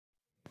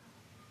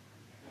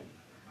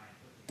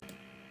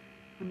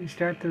me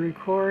start the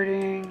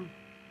recording,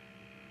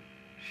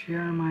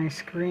 share my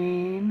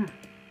screen.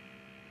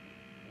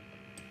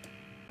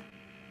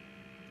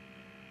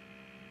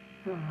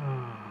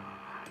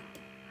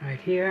 Right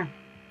here.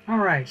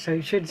 Alright, so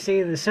you should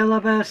see the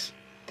syllabus.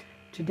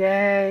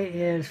 Today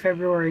is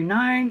February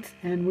 9th,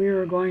 and we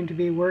are going to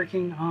be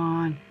working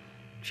on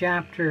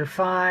Chapter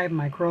 5,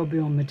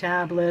 Microbial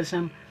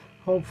Metabolism.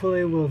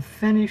 Hopefully we'll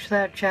finish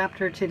that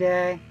chapter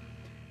today.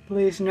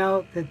 Please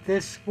note that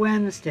this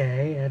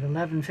Wednesday at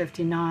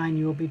 11:59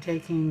 you'll be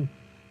taking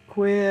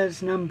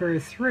quiz number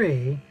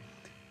 3.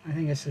 I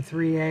think it's the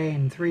 3A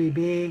and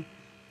 3B.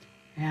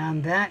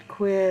 And that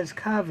quiz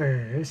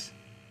covers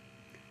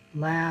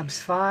labs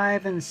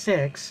 5 and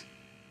 6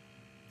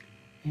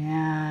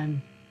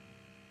 and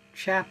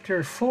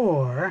chapter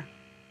 4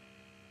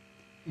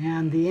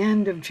 and the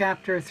end of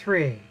chapter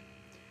 3.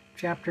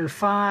 Chapter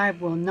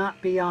 5 will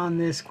not be on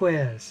this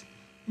quiz.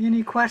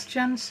 Any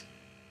questions?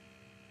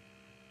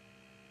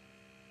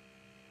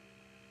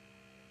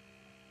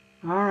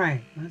 All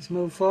right, let's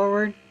move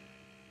forward.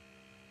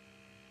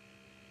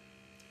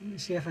 Let me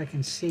see if I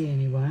can see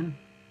anyone.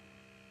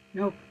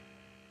 Nope.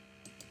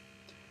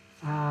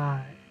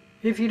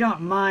 If you don't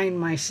mind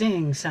my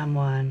seeing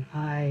someone,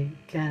 I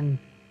can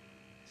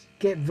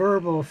get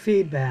verbal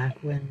feedback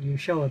when you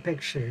show a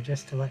picture,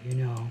 just to let you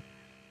know.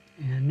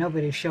 And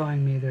nobody's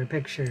showing me their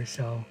picture,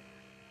 so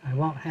I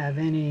won't have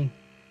any,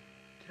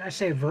 did I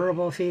say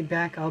verbal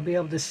feedback? I'll be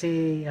able to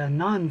see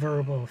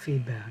non-verbal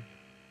feedback.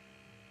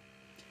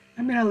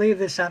 I'm going to leave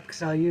this up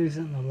because I'll use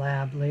it in the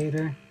lab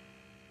later.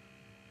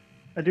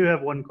 I do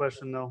have one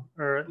question though.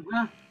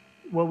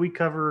 What we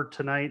cover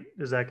tonight,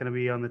 is that going to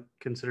be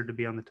considered to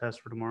be on the test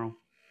for tomorrow?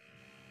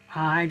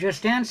 I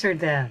just answered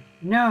that.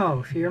 No,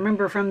 if you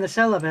remember from the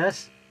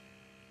syllabus,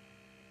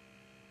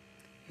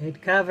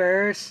 it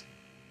covers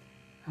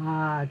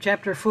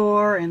Chapter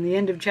 4 and the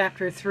end of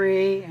Chapter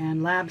 3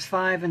 and Labs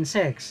 5 and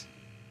 6.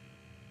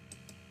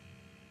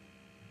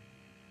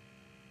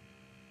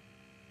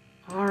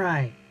 All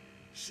right,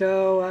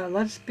 so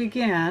let's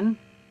begin.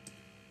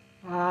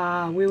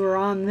 We were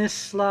on this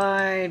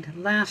slide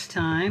last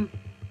time,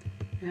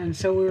 and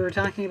so we were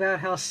talking about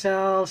how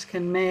cells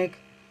can make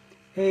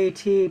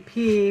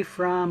ATP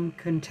from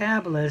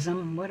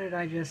catabolism. What did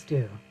I just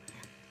do?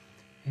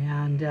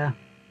 And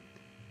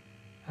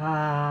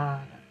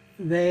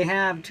they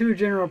have two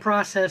general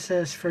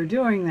processes for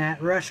doing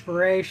that: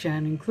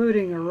 respiration,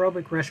 including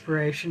aerobic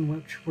respiration,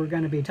 which we're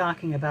going to be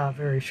talking about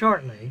very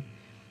shortly,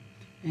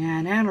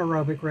 and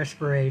anaerobic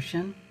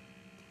respiration.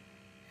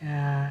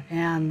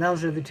 And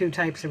those are the two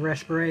types of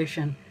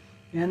respiration.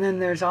 And then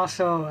there's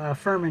also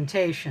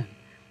fermentation.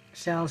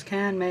 Cells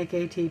can make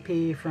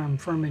ATP from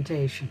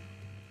fermentation.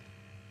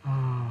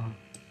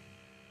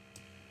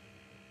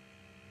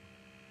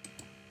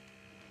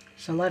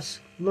 So let's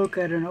look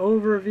at an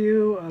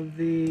overview of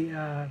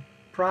the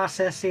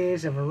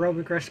processes of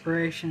aerobic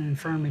respiration and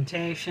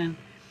fermentation.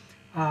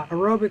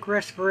 Aerobic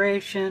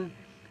respiration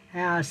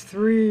has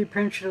three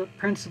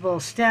principal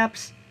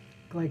steps: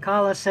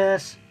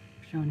 glycolysis,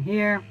 shown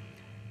here,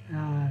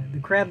 the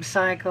Krebs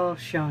cycle,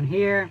 shown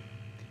here,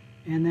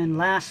 and then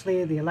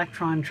lastly the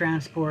electron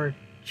transport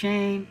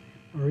chain,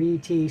 or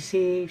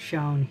ETC,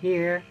 shown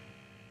here.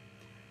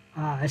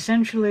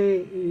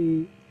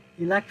 Essentially,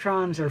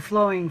 electrons are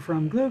flowing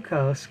from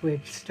glucose,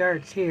 which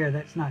starts here,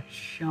 that's not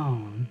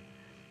shown,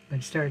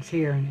 but starts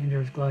here and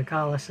enters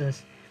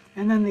glycolysis,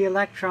 and then the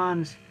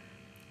electrons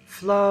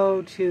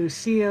flow to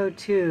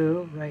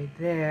CO2 right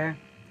there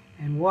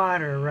and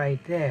water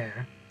right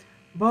there.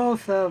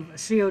 Both of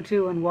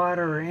CO2 and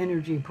water are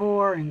energy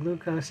poor and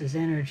glucose is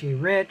energy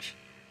rich,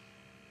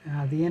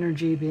 the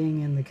energy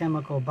being in the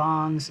chemical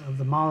bonds of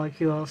the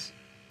molecules.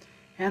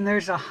 And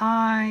there's a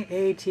high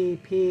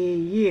ATP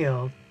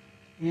yield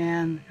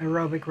in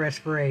aerobic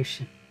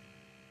respiration.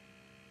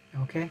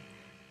 Okay?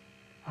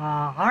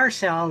 Our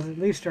cells, at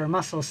least our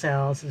muscle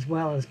cells, as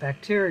well as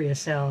bacteria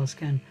cells,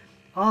 can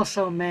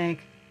also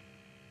make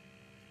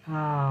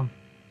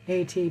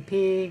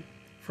ATP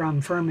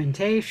from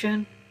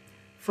fermentation.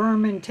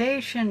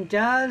 Fermentation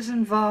does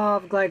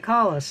involve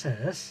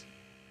glycolysis,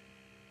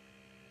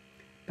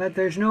 but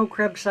there's no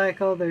Krebs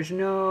cycle, there's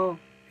no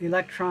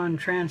electron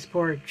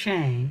transport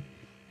chain,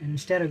 and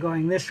instead of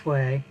going this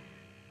way,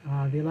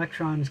 the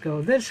electrons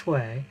go this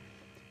way,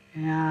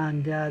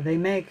 and they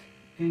make,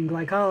 in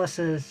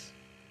glycolysis,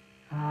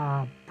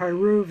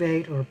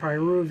 pyruvate or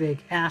pyruvic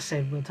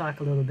acid. We'll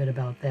talk a little bit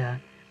about that.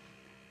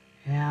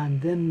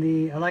 And then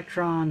the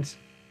electrons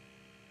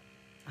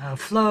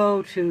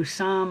flow to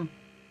some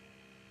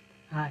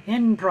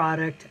end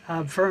product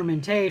of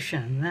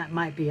fermentation. That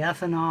might be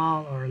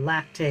ethanol or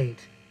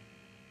lactate.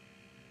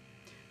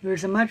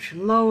 There's a much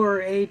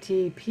lower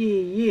ATP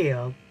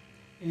yield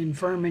in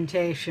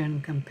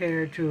fermentation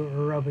compared to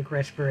aerobic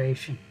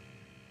respiration.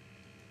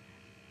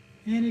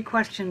 Any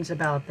questions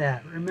about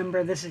that?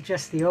 Remember, this is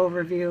just the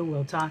overview.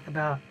 We'll talk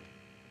about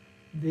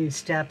these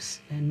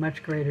steps in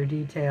much greater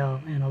detail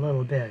in a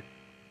little bit.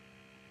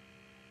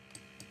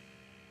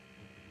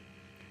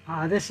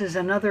 This is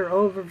another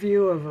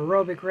overview of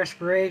aerobic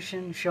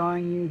respiration,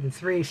 showing you the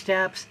 3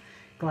 steps.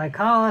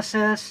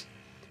 Glycolysis,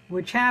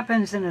 which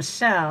happens in a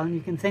cell, and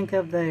you can think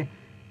of the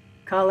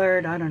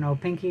colored, I don't know,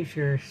 pinkish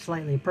or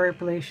slightly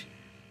purplish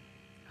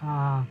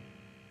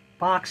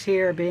box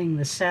here being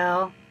the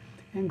cell.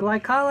 And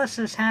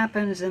glycolysis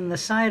happens in the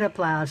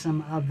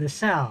cytoplasm of the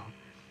cell.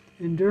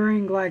 And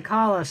during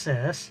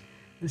glycolysis,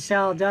 the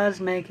cell does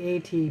make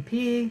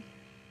ATP,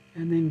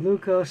 and then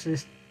glucose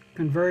is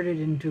converted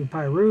into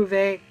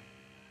pyruvate.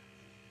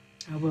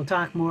 We'll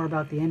talk more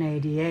about the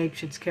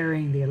NADH. It's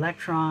carrying the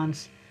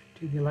electrons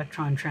to the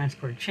electron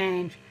transport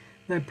chain.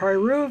 The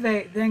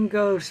pyruvate then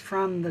goes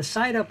from the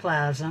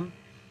cytoplasm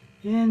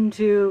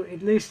into,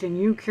 at least in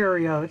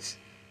eukaryotes,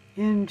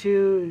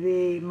 into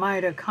the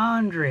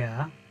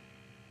mitochondria,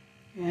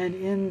 and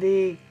in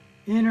the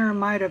inner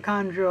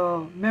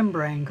mitochondrial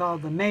membrane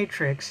called the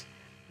matrix,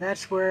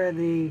 that's where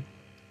the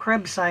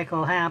Krebs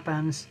cycle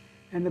happens,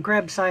 and the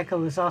Krebs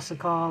cycle is also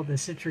called the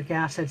citric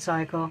acid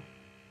cycle.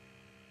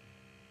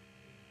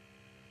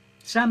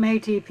 Some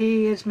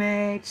ATP is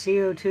made,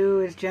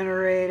 CO2 is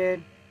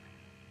generated,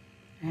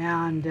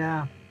 and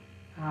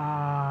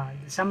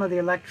some of the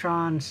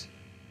electrons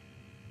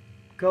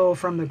go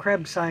from the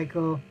Krebs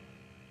cycle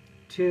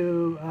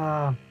to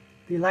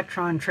the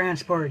electron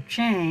transport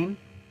chain,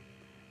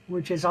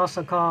 which is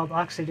also called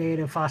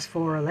oxidative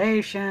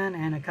phosphorylation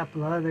and a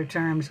couple of other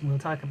terms, and we'll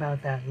talk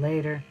about that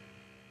later.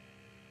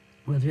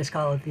 We'll just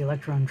call it the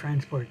electron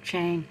transport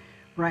chain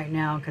right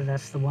now because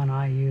that's the one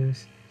I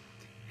use.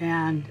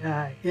 And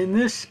in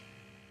this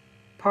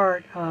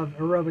part of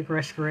aerobic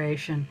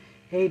respiration,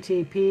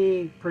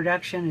 ATP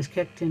production is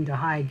kicked into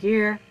high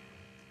gear,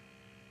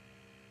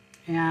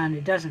 and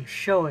it doesn't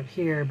show it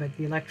here, but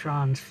the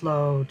electrons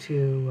flow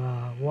to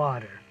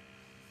water.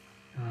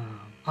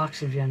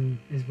 Oxygen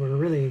is, we're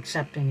really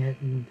accepting it,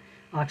 and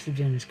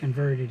oxygen is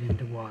converted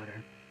into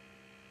water.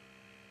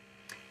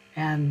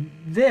 And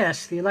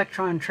this, the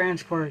electron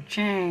transport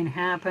chain,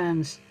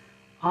 happens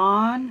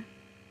on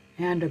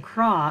and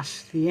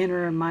across the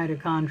inner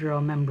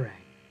mitochondrial membrane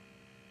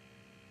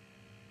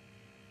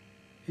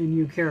in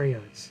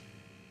eukaryotes.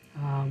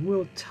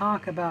 We'll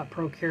talk about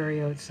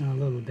prokaryotes in a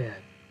little bit.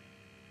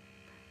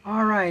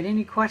 All right,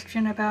 any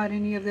question about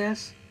any of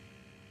this?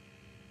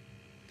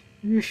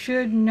 You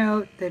should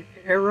note that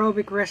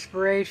aerobic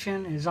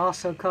respiration is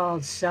also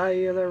called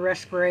cellular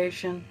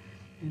respiration,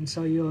 and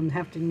so you'll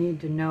have to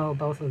need to know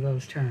both of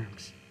those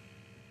terms.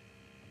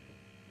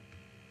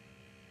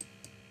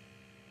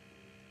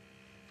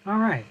 All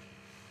right,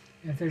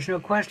 if there's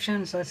no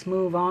questions, let's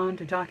move on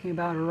to talking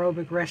about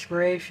aerobic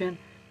respiration.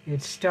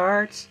 It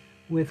starts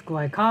with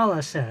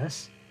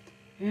glycolysis,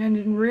 and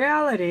in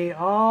reality,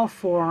 all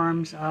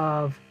forms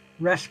of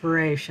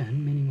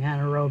respiration, meaning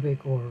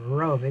anaerobic or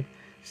aerobic,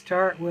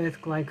 start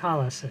with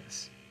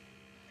glycolysis.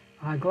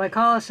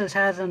 Glycolysis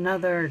has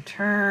another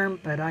term,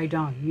 but I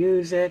don't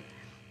use it.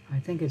 I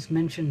think it's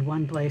mentioned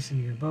one place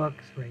in your book,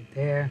 it's right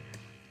there.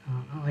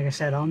 Like I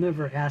said, I'll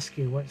never ask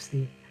you what's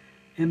the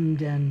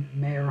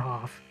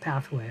Embden-Meyerhof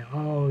pathway.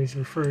 I'll always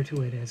refer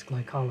to it as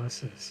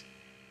glycolysis.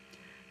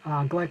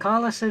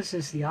 Glycolysis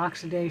is the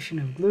oxidation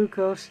of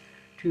glucose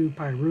to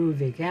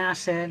pyruvic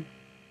acid.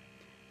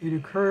 It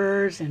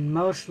occurs in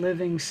most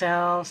living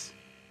cells,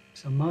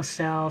 so most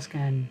cells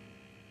can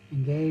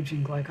engage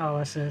in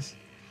glycolysis.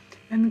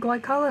 And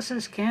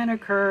glycolysis can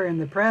occur in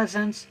the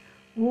presence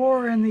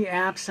or in the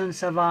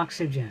absence of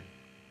oxygen.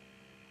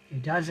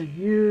 It doesn't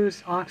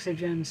use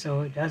oxygen,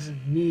 so it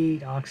doesn't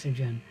need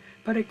oxygen,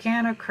 but it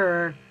can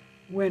occur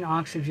when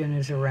oxygen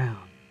is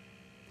around.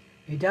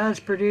 It does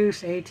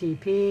produce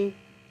ATP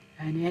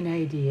and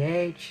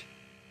NADH.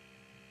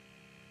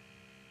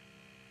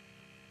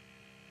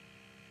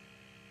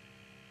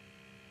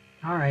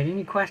 All right,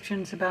 any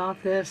questions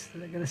about this?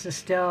 This is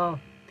still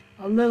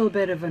a little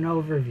bit of an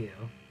overview,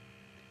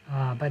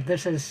 but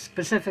this is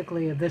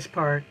specifically of this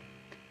part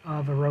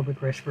of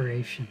aerobic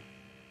respiration.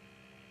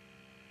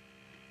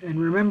 And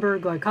remember,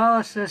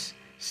 glycolysis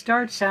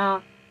starts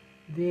out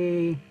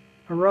the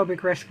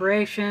aerobic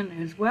respiration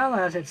as well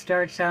as it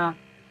starts out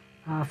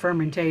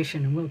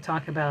fermentation, and we'll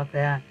talk about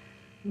that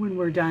when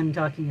we're done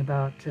talking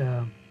about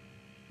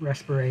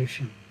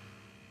respiration.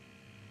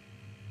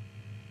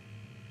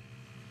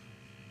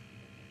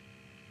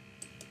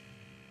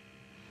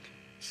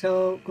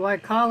 So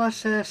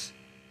glycolysis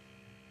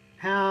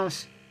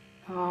has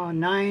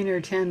 9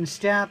 or 10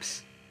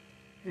 steps,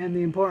 and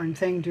the important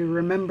thing to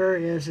remember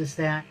is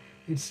that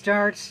it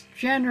starts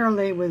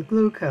generally with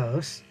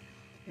glucose,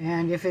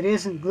 and if it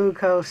isn't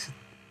glucose,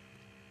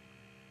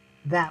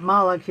 that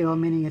molecule,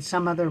 meaning it's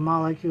some other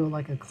molecule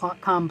like a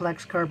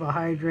complex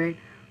carbohydrate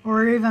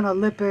or even a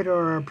lipid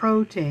or a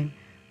protein,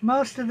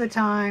 most of the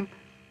time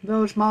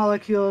those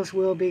molecules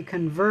will be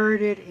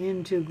converted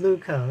into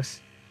glucose,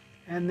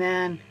 and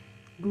then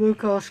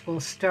glucose will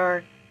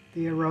start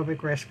the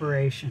aerobic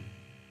respiration.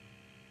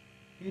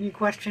 Any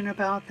question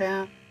about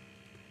that?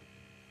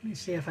 Let me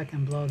see if I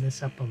can blow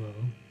this up a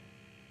little.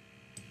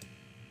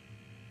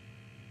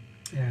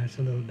 Yeah, it's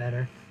a little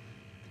better.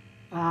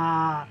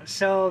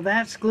 So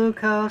that's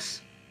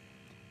glucose,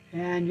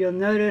 And you'll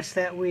notice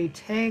that we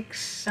take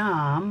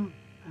some,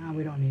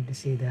 we don't need to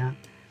see that,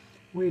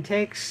 we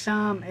take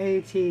some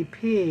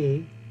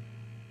ATP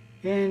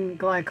in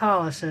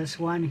glycolysis,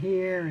 one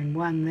here and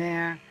one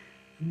there.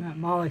 And that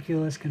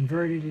molecule is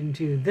converted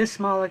into this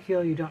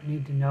molecule. You don't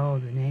need to know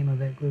the name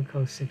of it,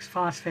 glucose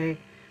 6-phosphate.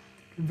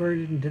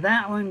 Converted into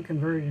that one,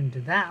 converted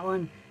into that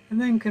one, and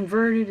then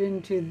converted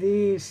into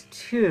these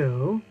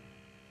two.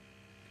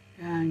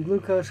 And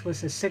glucose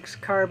was a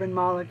 6-carbon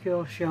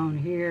molecule shown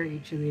here.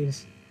 Each of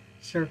these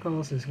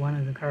circles is one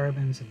of the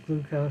carbons of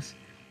glucose.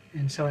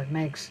 And so it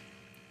makes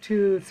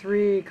 2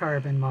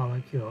 3-carbon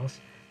molecules.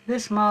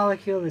 This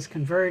molecule is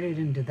converted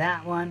into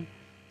that one,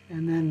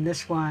 and then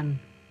this one,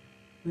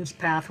 this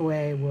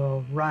pathway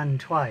will run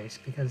twice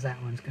because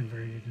that one's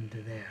converted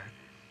into there.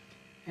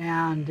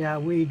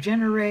 And we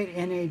generate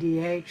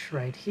NADH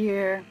right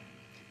here,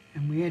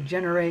 and we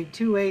generate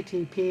 2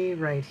 ATP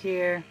right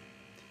here,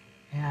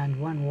 and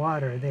 1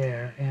 water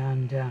there,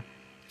 and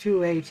 2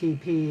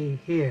 ATP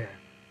here.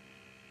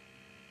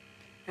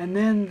 And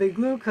then the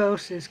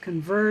glucose is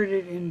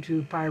converted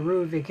into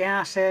pyruvic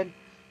acid,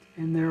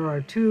 and there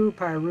are 2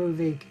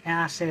 pyruvic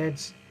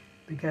acids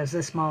because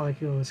this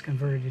molecule is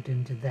converted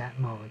into that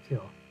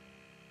molecule.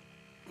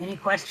 Any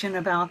question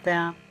about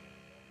that?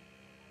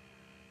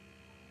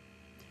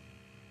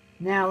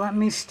 Now let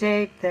me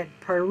state that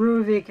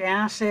pyruvic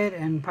acid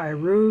and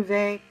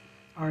pyruvate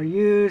are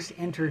used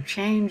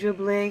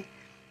interchangeably.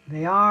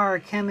 They are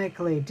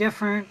chemically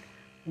different.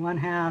 One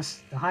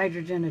has the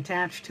hydrogen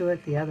attached to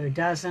it, the other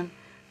doesn't.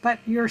 But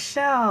your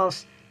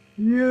cells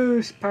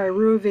use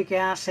pyruvic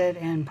acid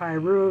and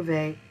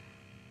pyruvate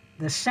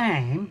the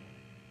same,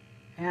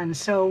 and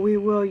so we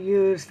will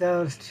use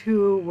those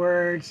 2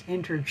 words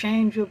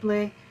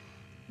interchangeably,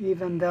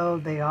 even though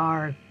they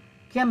are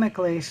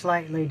chemically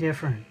slightly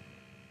different.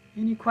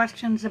 Any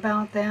questions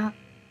about that?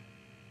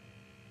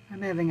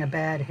 I'm having a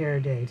bad hair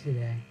day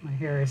today. My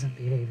hair isn't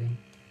behaving.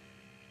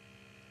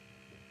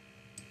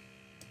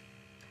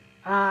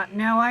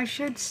 Now I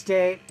should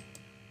state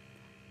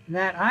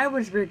that I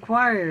was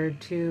required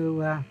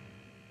to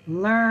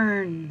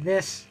learn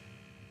this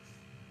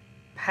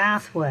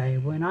pathway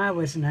when I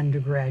was an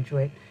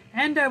undergraduate,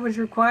 and I was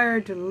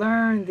required to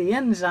learn the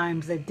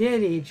enzymes that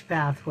did each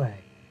pathway.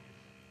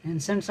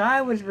 And since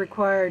I was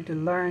required to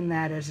learn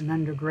that as an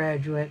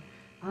undergraduate,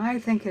 I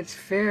think it's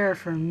fair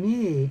for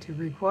me to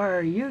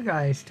require you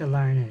guys to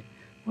learn it.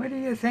 What do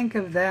you think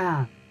of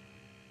that?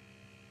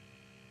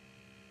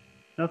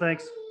 No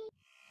thanks.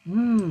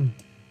 You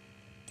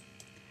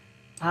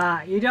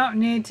don't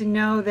need to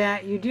know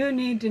that. You do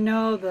need to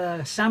know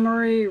the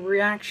summary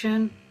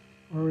reaction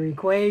or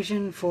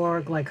equation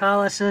for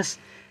glycolysis,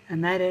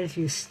 and that is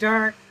you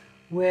start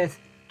with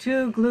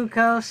 2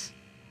 glucose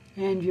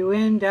and you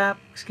end up,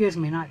 excuse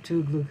me, not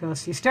 2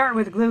 glucose, you start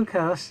with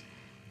glucose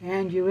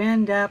and you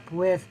end up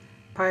with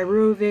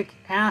pyruvic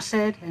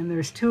acid, and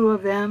there's 2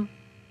 of them,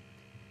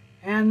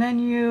 and then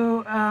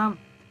you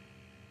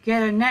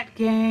get a net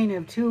gain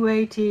of 2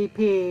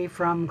 ATP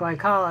from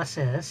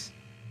glycolysis.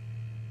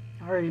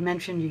 I already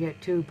mentioned you get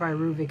 2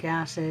 pyruvic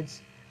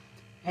acids,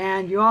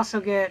 and you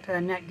also get a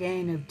net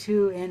gain of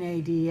 2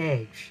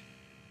 NADH.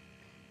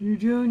 You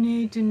do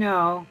need to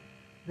know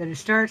that it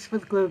starts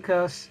with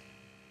glucose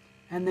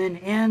and then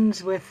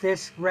ends with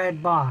this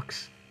red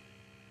box.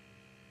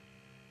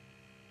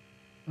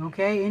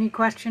 Okay, any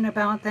question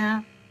about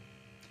that?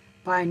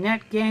 By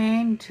net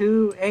gain,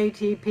 2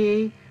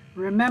 ATP.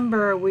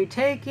 Remember, we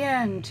take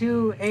in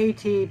 2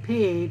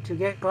 ATP to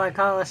get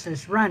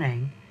glycolysis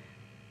running,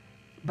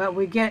 but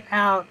we get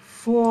out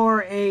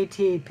 4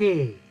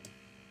 ATP.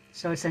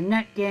 So it's a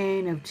net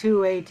gain of 2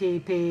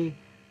 ATP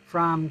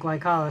from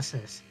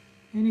glycolysis.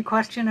 Any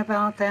question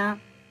about that?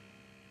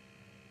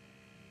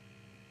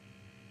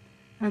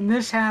 And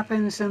this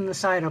happens in the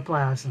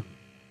cytoplasm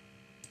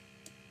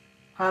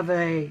of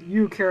a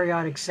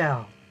eukaryotic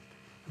cell.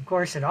 Of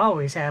course, it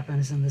always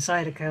happens in the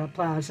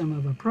cytoplasm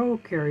of a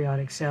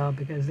prokaryotic cell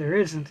because there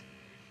isn't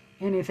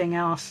anything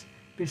else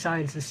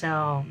besides the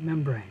cell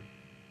membrane.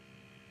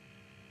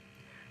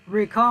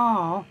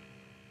 Recall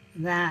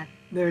that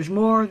there's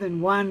more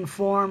than one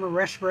form of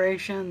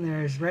respiration.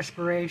 There's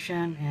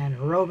respiration and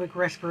aerobic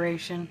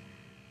respiration,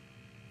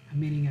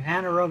 meaning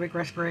anaerobic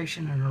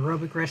respiration and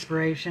aerobic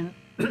respiration.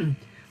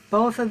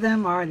 Both of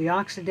them are the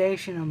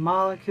oxidation of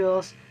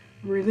molecules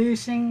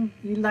releasing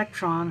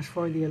electrons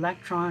for the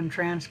electron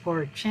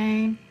transport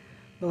chain.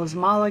 Those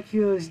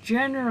molecules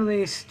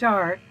generally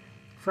start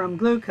from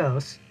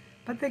glucose,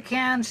 but they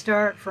can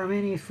start from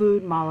any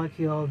food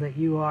molecule that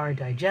you are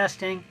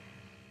digesting.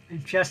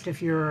 It's just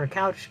if you're a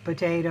couch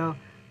potato,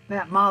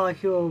 that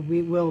molecule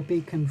will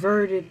be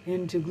converted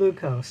into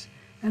glucose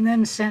and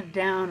then sent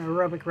down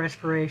aerobic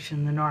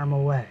respiration the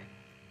normal way.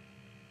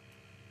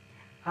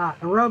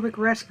 Aerobic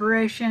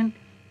respiration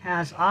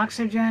has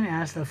oxygen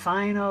as the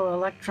final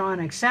electron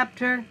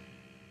acceptor,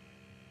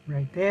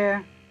 right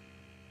there.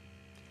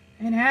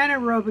 And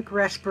anaerobic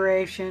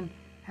respiration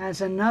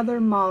has another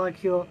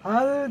molecule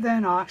other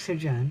than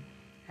oxygen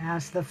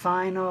as the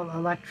final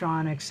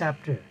electron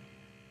acceptor.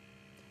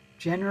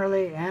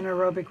 Generally,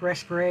 anaerobic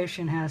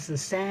respiration has the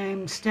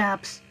same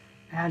steps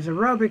as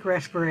aerobic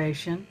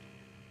respiration,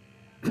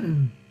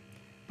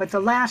 but the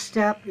last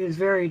step is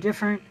very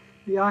different.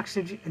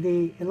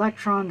 The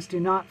electrons do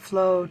not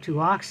flow to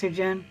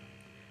oxygen.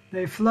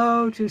 They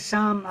flow to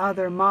some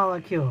other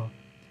molecule.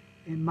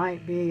 It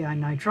might be a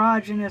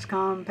nitrogenous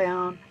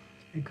compound.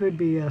 It could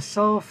be a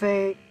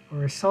sulfate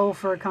or a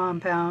sulfur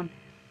compound.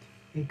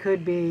 It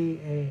could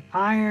be an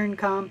iron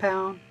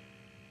compound.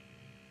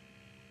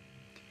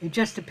 It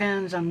just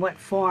depends on what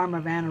form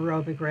of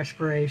anaerobic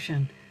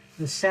respiration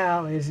the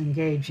cell is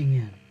engaging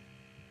in.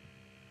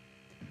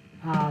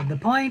 The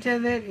point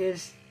of it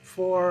is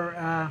for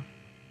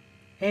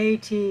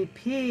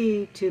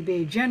ATP to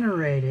be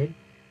generated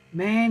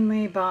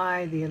mainly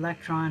by the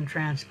electron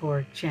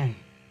transport chain.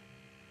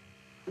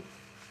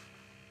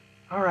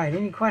 All right,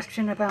 any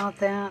question about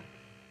that?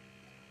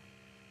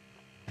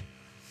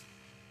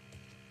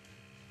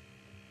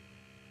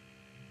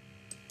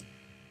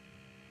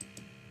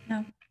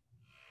 No.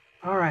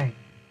 All right.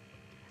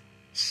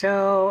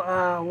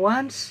 So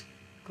once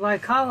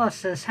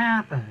glycolysis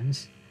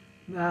happens,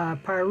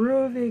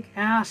 pyruvic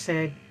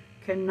acid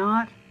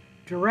cannot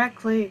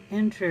directly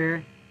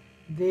enter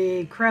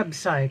the Krebs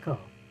cycle.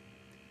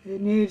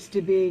 It needs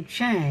to be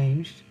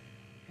changed,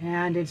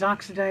 and it's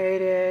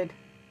oxidated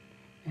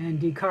and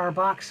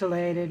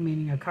decarboxylated,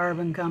 meaning a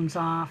carbon comes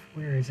off.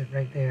 Where is it?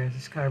 Right there.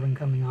 This carbon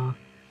coming off.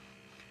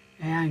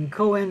 And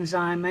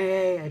coenzyme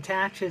A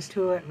attaches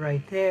to it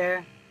right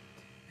there.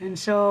 And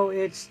so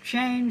it's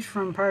changed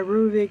from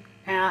pyruvic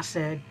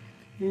acid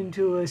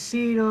into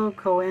acetyl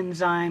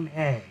coenzyme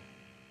A.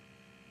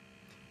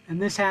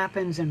 And this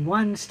happens in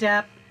one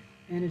step,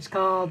 and it's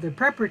called the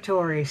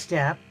preparatory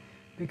step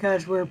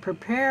because we're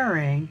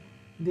preparing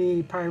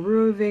the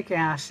pyruvic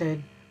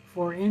acid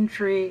for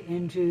entry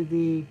into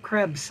the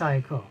Krebs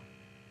cycle.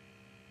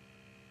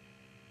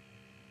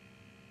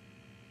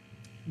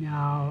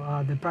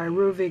 Now, the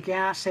pyruvic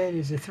acid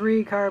is a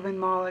 3-carbon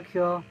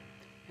molecule,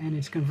 and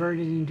it's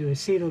converted into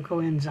acetyl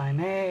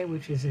coenzyme A,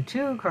 which is a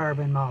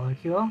 2-carbon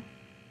molecule.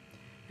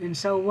 And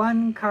so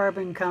 1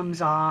 carbon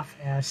comes off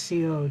as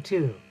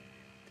CO2.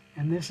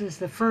 And this is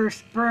the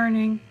first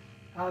burning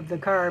of the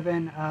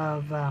carbon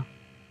of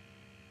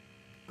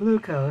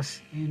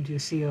glucose into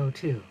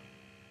CO2.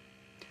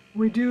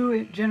 We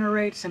do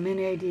generate some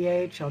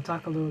NADH. I'll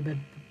talk a little bit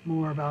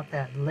more about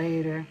that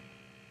later.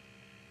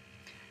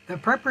 The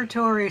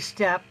preparatory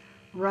step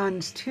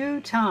runs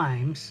 2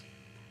 times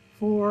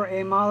for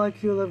a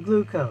molecule of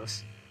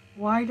glucose.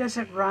 Why does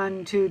it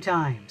run 2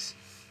 times?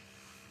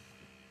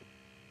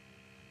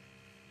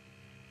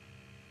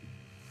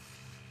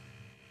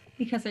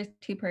 Because there's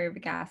 2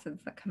 pyruvic acids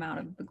that come out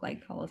of the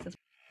glycolysis.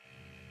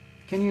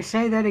 Can you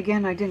say that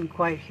again? I didn't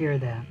quite hear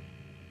that.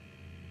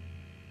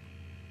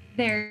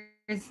 There's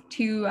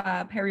 2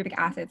 pyruvic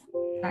acids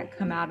that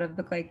come out of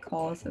the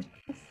glycolysis.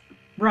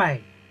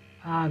 Right.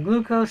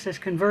 Glucose is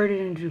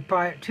converted into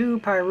 2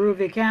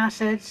 pyruvic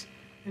acids,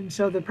 and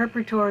so the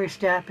preparatory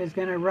step is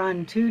going to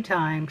run 2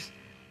 times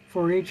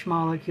for each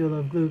molecule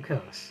of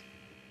glucose.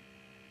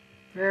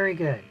 Very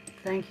good.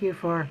 Thank you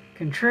for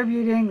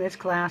contributing. This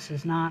class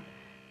is not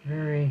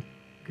very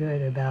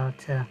good about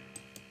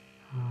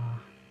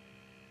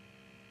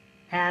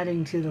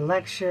adding to the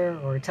lecture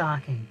or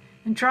talking.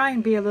 And try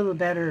and be a little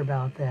better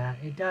about that.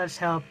 It does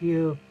help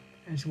you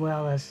as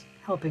well as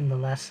helping the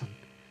lesson.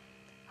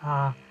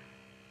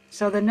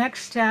 So the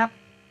next step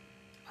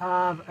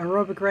of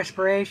aerobic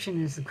respiration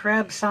is the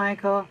Krebs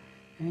cycle,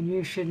 and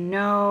you should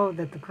know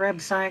that the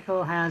Krebs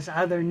cycle has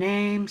other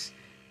names.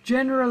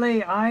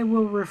 Generally, I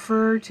will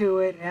refer to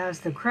it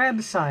as the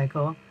Krebs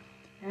cycle,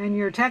 and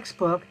your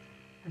textbook,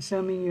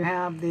 assuming you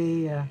have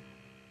the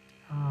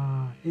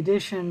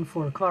edition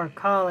for Clark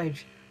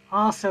College,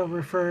 also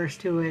refers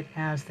to it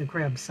as the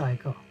Krebs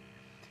cycle.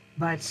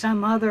 But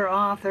some other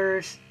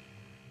authors,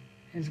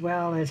 as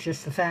well as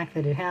just the fact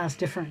that it has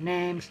different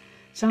names,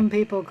 some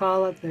people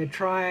call it the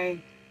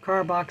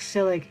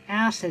tricarboxylic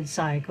acid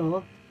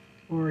cycle,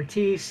 or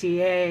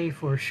TCA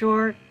for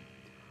short,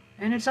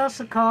 and it's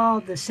also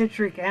called the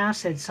citric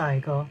acid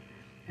cycle,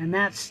 and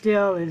that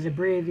still is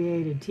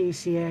abbreviated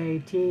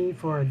TCA, T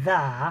for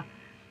the,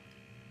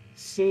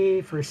 C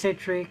for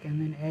citric,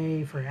 and then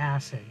A for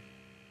acid.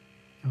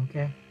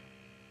 Okay?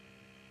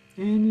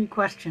 Any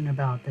question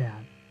about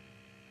that?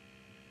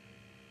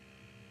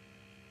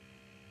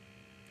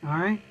 All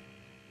right?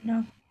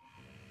 No.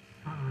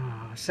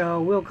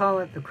 So we'll call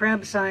it the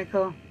Krebs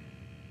cycle.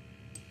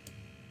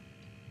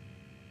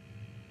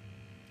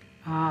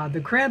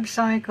 The Krebs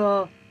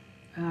cycle,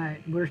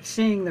 we're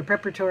seeing the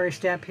preparatory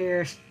step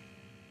here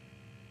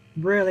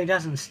really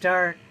doesn't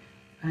start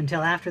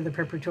until after the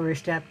preparatory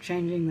step,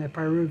 changing the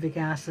pyruvic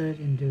acid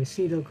into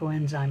acetyl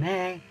coenzyme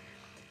A.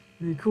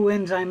 The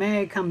coenzyme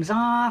A comes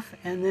off,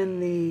 and then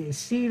the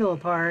acetyl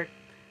part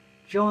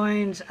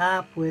joins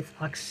up with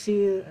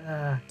oxyl.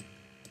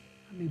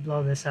 Let me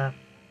blow this up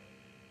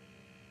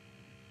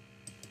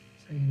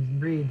so you can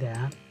read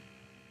that.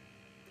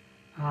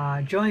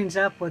 Joins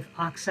up with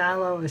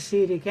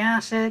oxaloacetic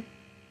acid,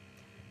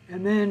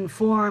 and then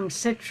form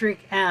citric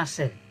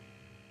acid.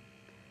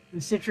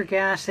 The citric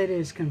acid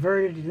is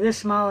converted to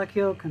this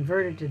molecule,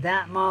 converted to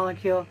that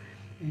molecule,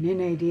 and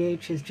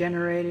NADH is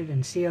generated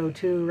and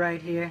CO2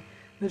 right here.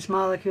 This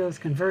molecule is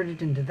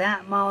converted into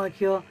that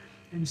molecule,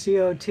 and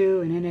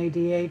CO2 and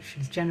NADH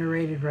is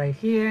generated right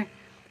here.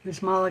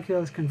 This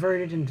molecule is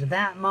converted into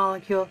that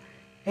molecule.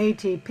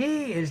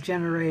 ATP is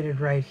generated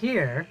right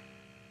here.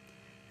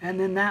 And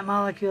then that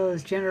molecule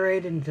is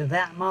generated into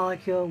that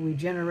molecule. We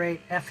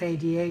generate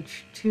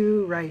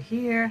FADH2 right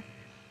here.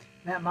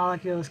 That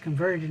molecule is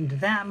converted into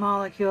that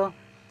molecule.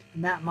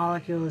 And that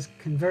molecule is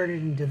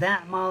converted into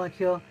that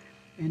molecule.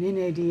 And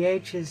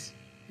NADH is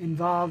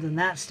involved in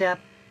that step.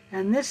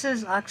 And this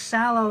is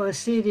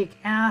oxaloacetic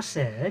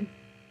acid,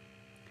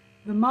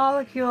 the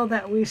molecule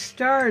that we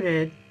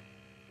started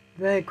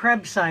the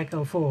Krebs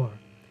cycle for.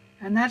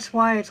 And that's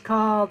why it's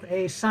called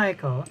a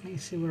cycle. Let me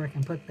see where I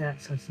can put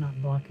that so it's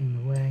not blocking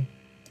the way.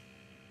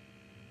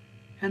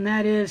 And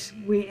that is,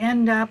 we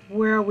end up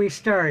where we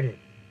started.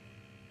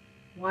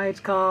 Why it's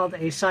called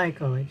a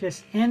cycle. It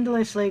just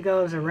endlessly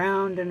goes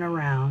around and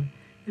around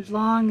as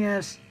long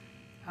as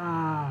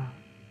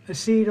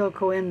acetyl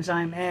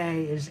coenzyme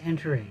A is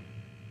entering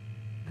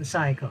the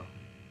cycle.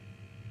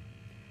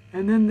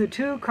 And then the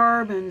two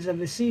carbons of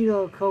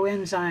acetyl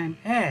coenzyme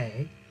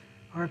A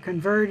are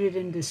converted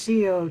into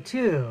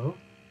CO2,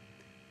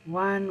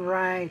 one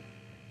right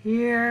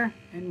here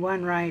and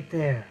one right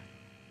there.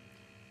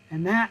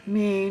 And that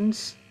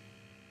means,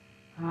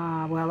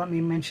 well, let me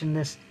mention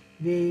this.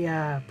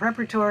 The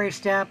preparatory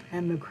step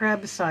and the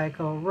Krebs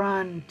cycle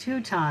run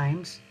 2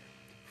 times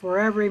for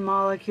every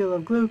molecule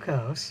of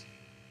glucose.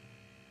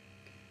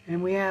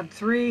 And we have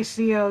 3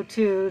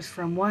 CO2s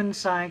from one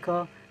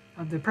cycle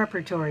of the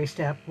preparatory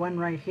step, one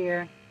right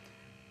here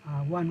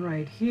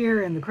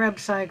in the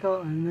Krebs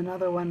cycle, and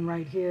another one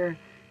right here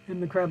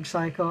in the Krebs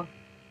cycle.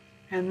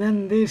 And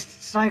then these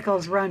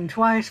cycles run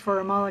twice for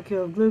a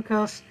molecule of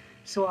glucose,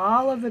 so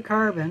all of the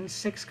carbons,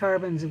 6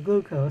 carbons of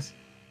glucose,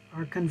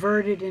 are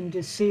converted into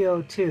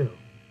CO2.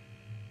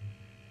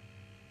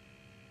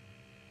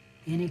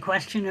 Any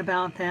question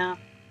about that?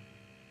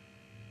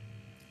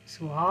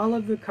 So all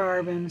of the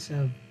carbons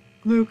of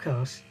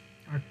glucose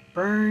are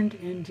burned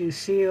into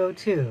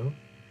CO2,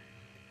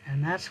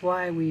 and that's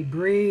why we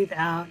breathe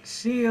out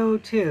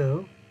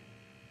CO2.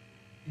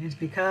 It's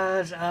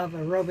because of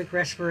aerobic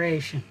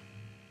respiration.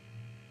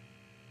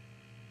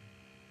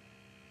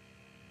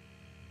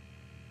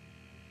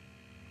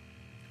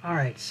 All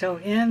right, so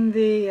in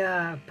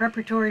the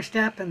preparatory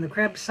step in the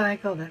Krebs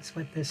cycle, that's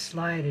what this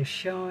slide is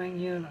showing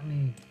you. Let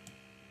me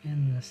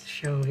end this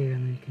show here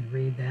and then you can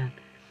read that.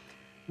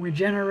 We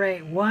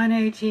generate 1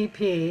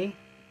 ATP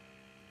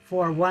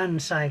for one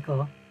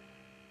cycle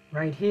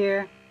right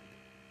here,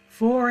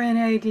 4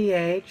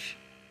 NADH,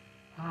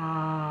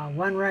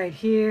 one right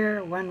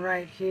here, one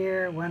right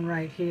here, one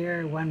right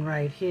here, one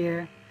right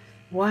here,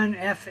 1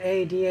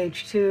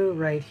 FADH2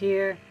 right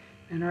here,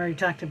 and I already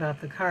talked about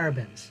the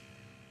carbons.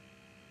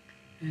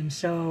 And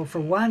so for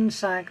one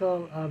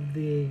cycle of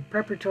the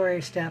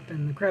preparatory step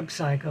in the Krebs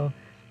cycle,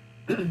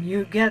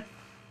 you get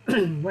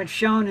what's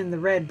shown in the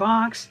red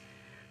box.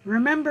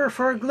 Remember,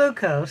 for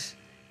glucose,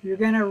 you're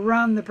going to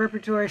run the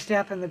preparatory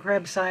step in the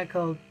Krebs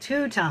cycle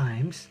 2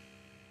 times.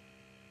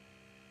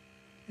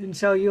 And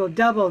so you'll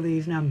double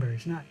these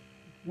numbers, not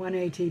 1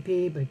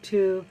 ATP, but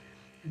 2,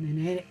 and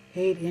then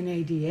 8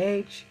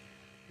 NADH,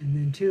 and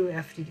then 2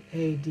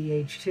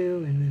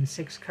 FADH2, and then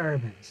 6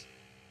 carbons.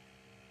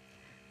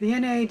 The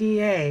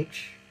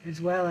NADH, as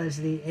well as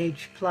the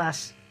H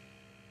plus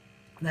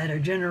that are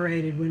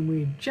generated when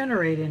we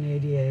generate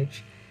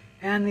NADH,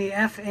 and the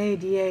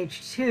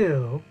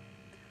FADH2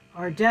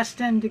 are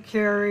destined to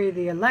carry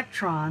the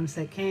electrons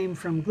that came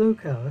from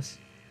glucose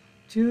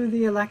to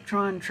the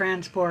electron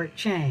transport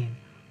chain,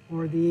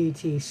 or the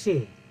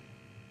ETC.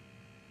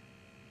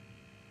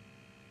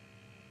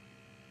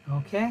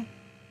 Okay?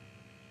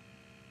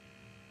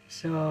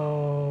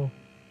 So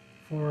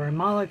for a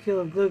molecule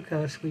of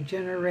glucose, we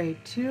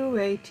generate 2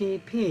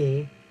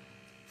 ATP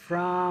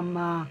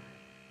from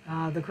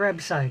the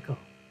Krebs cycle.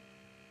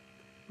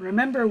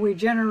 Remember, we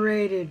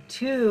generated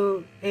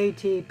 2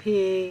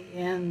 ATP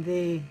in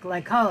the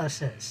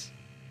glycolysis.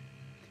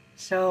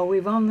 So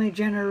we've only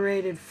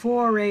generated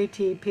 4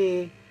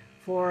 ATP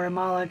for a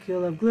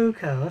molecule of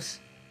glucose.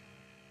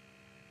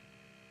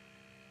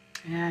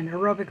 And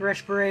aerobic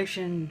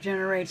respiration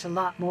generates a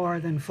lot more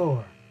than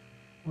 4.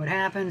 What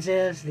happens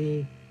is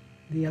the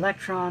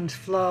electrons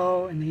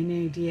flow in the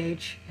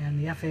NADH and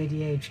the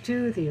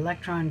FADH2, the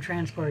electron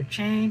transport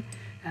chain,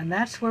 and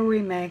that's where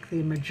we make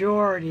the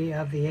majority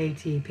of the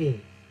ATP.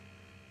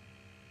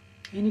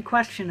 Any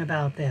question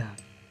about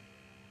that?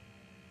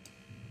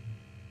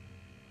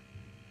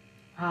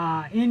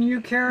 In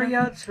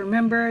eukaryotes,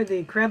 remember,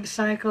 the Krebs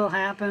cycle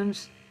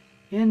happens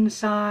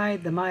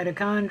inside the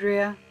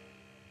mitochondria.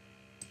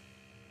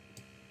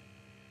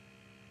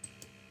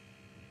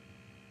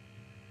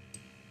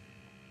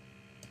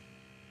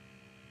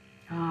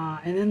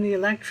 And then the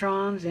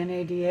electrons,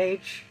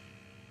 NADH,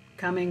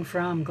 coming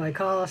from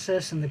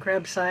glycolysis and the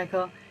Krebs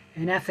cycle,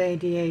 and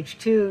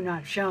FADH2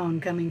 not shown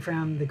coming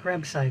from the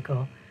Krebs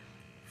cycle.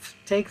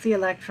 Take the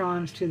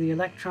electrons to the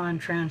electron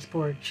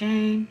transport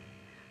chain.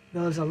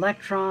 Those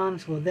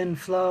electrons will then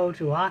flow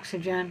to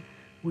oxygen,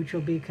 which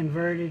will be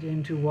converted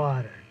into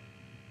water.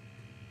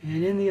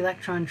 And in the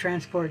electron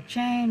transport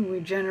chain,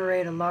 we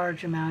generate a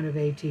large amount of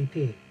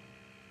ATP.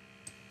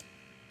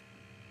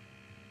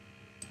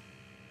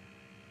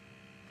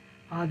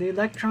 The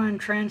electron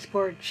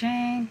transport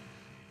chain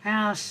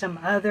has some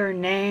other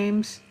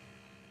names.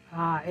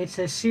 It's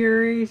a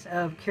series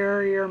of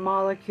carrier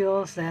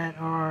molecules that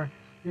are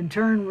in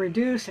turn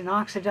reduced and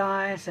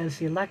oxidized as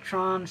the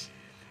electrons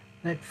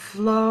that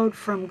flowed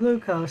from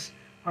glucose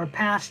are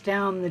passed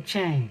down the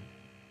chain.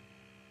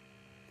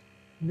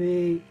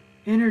 The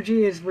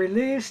energy is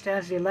released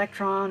as the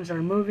electrons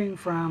are moving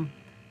from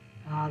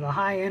the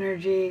high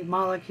energy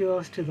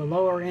molecules to the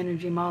lower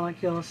energy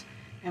molecules.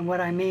 And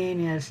what I mean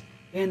is,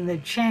 in the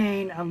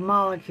chain of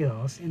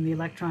molecules, in the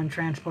electron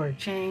transport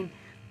chain,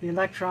 the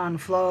electron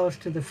flows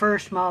to the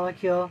first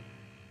molecule,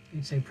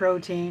 it's a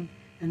protein,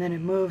 and then it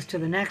moves to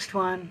the next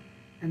one,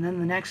 and then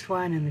the next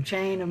one in the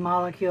chain of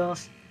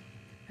molecules,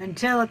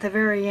 until at the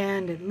very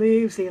end it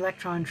leaves the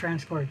electron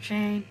transport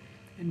chain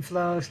and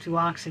flows to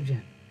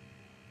oxygen.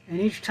 And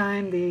each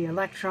time the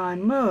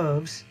electron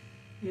moves,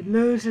 it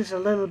loses a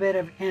little bit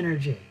of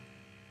energy.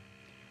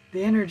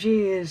 The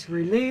energy is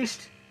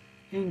released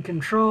in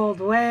controlled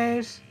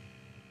ways,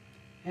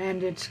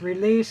 and it's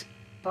released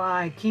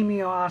by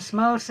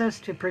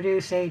chemiosmosis to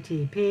produce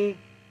ATP.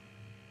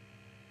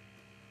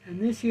 And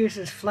this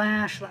uses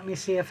flash. Let me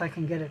see if I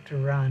can get it to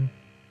run.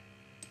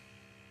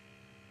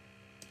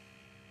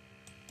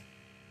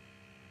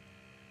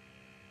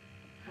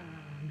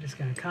 I'm just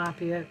going to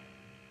copy it.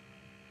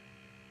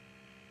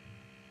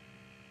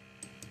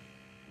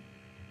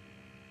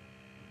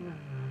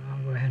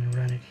 I'll go ahead and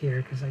run it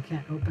here because I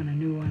can't open a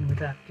new one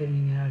without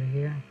getting it out of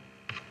here.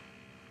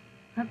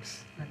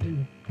 Oops, that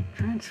didn't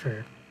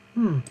transfer.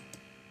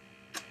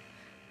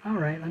 All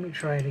right, let me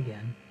try it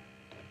again.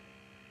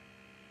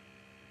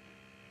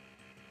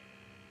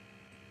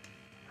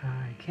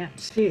 I can't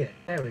see it.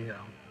 There we go.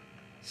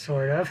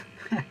 Sort of.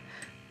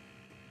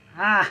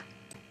 I'm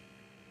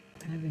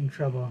having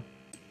trouble.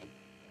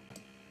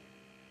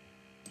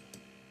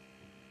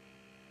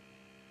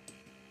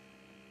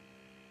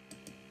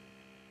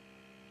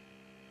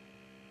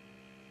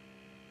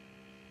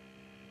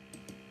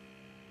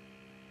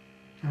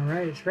 All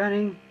right, it's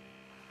running.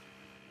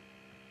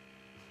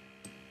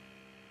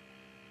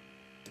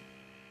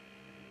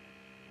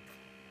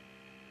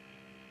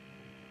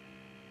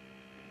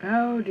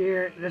 Oh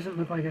dear, it doesn't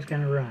look like it's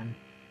going to run.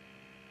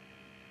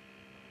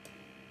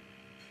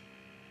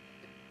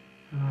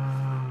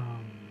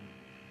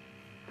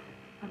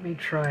 Let me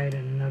try it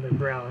in another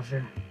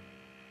browser.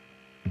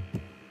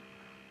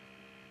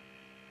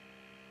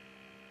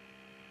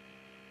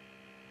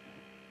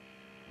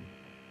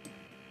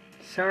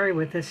 Sorry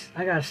with this,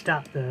 I gotta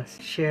stop the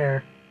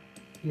share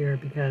here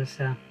because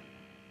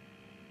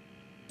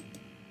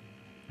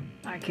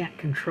I can't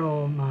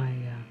control my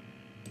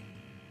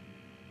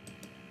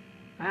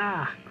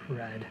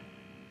crud.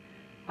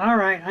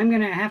 Alright, I'm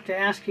gonna have to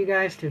ask you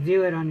guys to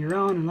view it on your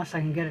own unless I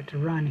can get it to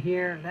run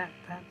here.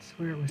 That's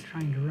where it was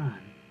trying to run.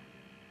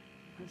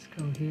 Let's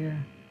go here.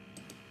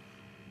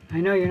 I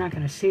know you're not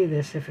gonna see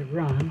this if it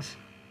runs.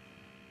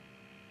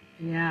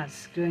 Yeah,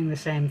 it's doing the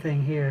same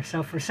thing here.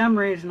 So for some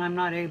reason, I'm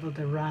not able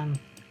to run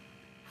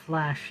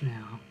Flash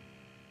now.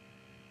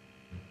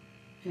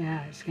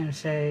 Yeah, it's going to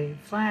say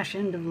Flash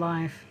end of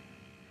life.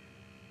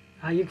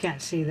 You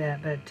can't see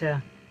that, but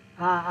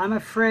I'm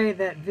afraid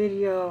that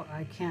video,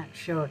 I can't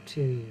show it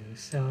to you.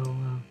 So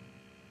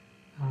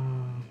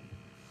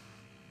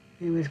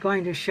it was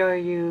going to show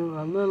you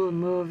a little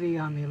movie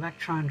on the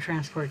electron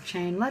transport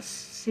chain. Let's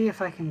see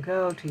if I can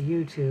go to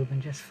YouTube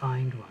and just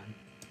find one.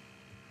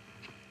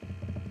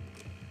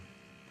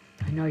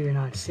 I know you're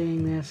not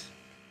seeing this.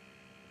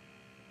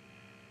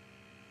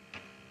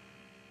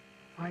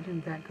 Why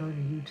didn't that go to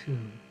YouTube?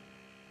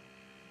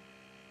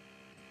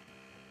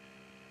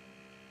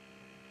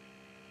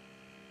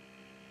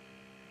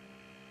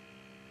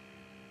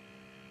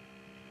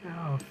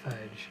 Oh,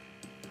 fudge.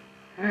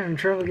 I'm having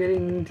trouble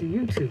getting into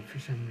YouTube for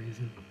some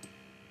reason.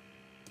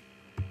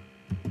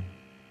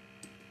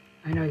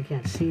 I know you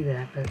can't see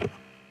that, but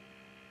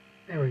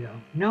there we go.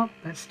 Nope,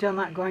 that's still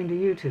not going to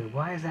YouTube.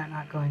 Why is that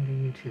not going to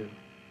YouTube?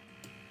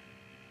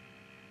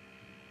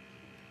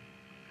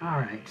 All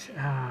right,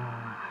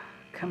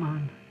 come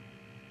on.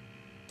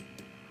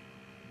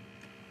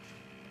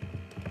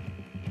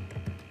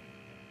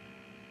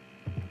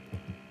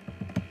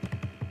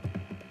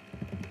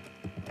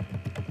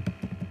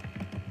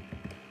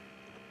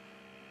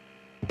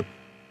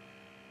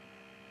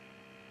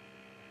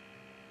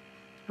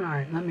 All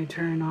right, let me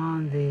turn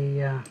on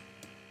the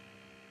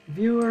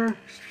viewer,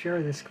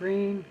 share the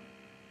screen.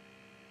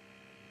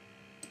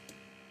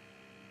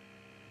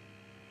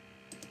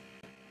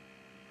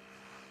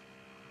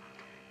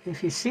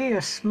 If you see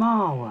a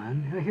small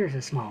one, oh, here's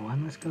a small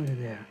one, let's go to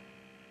there.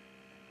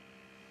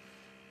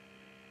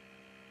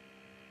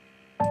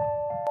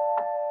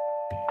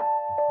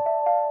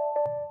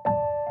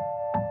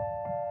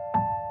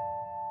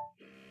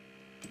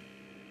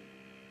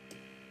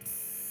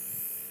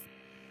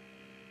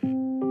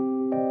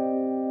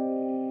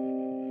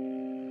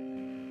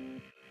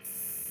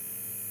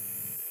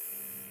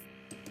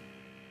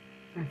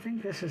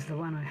 think this is the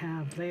one I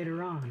have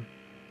later on.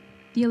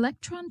 The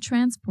electron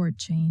transport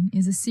chain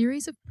is a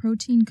series of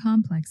protein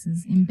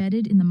complexes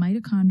embedded in the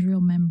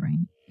mitochondrial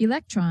membrane.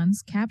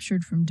 Electrons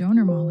captured from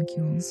donor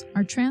molecules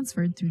are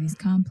transferred through these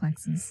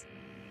complexes.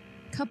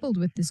 Coupled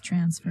with this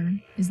transfer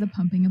is the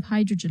pumping of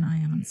hydrogen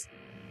ions.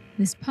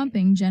 This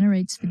pumping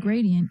generates the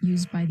gradient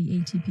used by the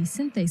ATP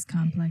synthase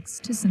complex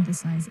to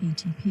synthesize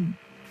ATP.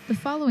 The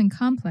following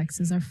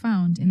complexes are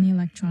found in the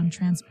electron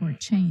transport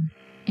chain: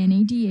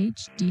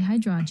 NADH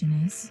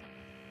dehydrogenase,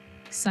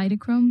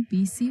 cytochrome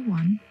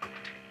BC1,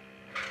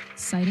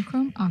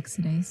 cytochrome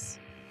oxidase,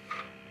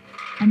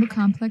 and the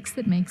complex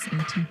that makes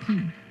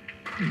ATP,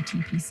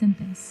 ATP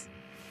synthase.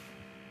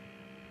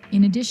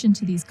 In addition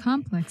to these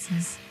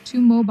complexes,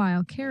 two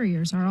mobile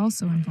carriers are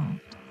also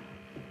involved: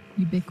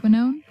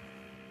 ubiquinone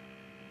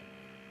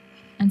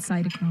and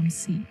cytochrome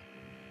C.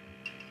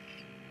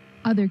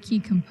 Other key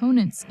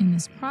components in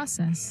this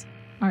process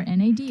are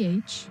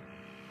NADH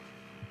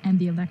and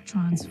the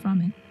electrons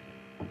from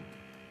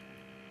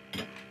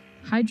it,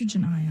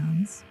 hydrogen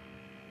ions,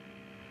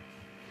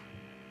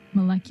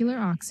 molecular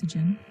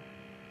oxygen,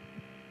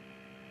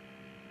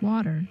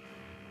 water,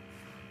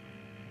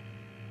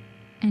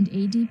 and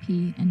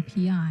ADP and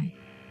PI,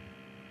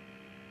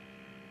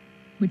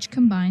 which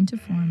combine to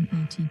form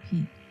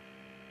ATP.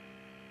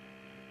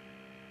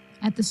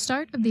 At the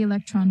start of the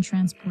electron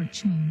transport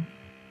chain,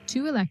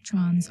 two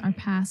electrons are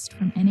passed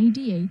from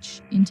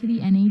NADH into the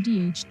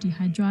NADH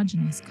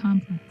dehydrogenase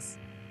complex.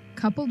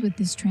 Coupled with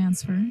this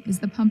transfer is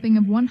the pumping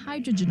of one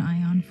hydrogen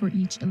ion for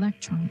each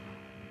electron.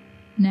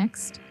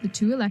 Next, the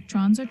two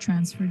electrons are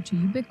transferred to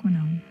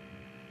ubiquinone.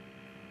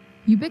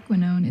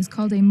 Ubiquinone is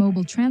called a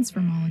mobile transfer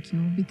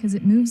molecule because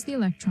it moves the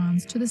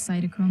electrons to the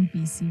cytochrome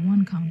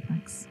BC1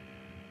 complex.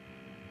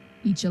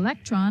 Each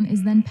electron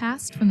is then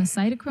passed from the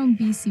cytochrome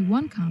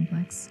BC1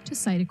 complex to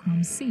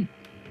cytochrome C.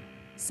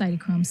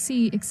 Cytochrome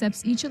C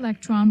accepts each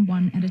electron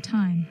one at a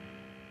time.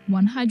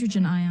 One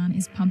hydrogen ion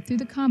is pumped through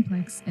the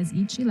complex as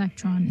each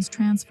electron is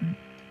transferred.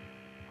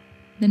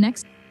 The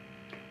next...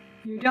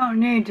 You don't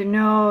need to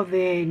know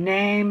the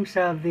names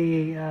of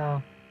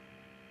the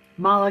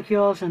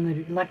molecules in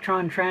the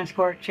electron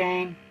transport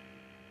chain.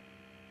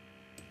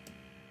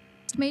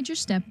 major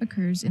step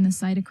occurs in the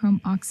cytochrome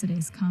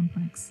oxidase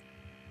complex.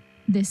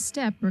 This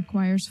step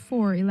requires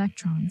 4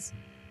 electrons.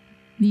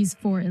 These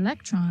 4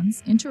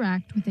 electrons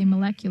interact with a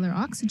molecular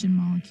oxygen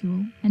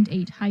molecule and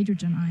 8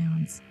 hydrogen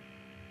ions.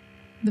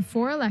 The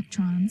 4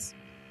 electrons,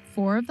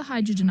 4 of the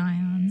hydrogen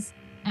ions,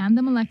 and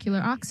the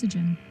molecular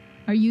oxygen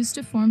are used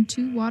to form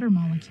 2 water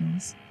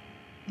molecules.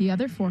 The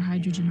other 4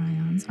 hydrogen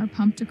ions are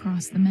pumped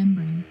across the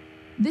membrane.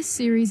 This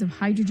series of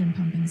hydrogen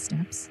pumping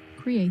steps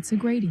creates a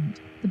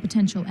gradient. The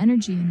potential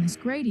energy in this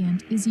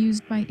gradient is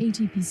used by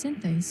ATP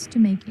synthase to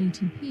make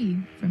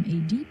ATP from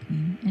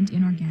ADP and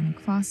inorganic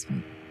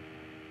phosphate.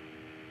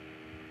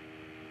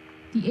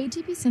 The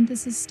ATP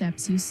synthesis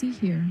steps you see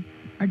here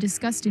are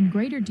discussed in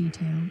greater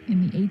detail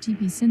in the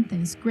ATP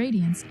synthase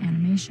gradients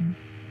animation.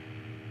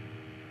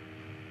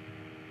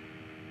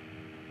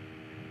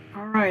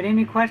 All right,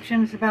 any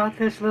questions about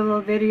this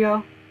little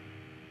video?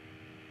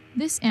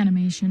 This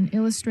animation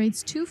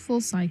illustrates 2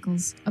 full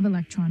cycles of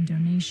electron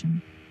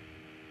donation.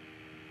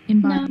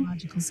 In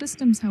biological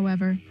systems,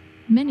 however,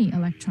 many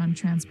electron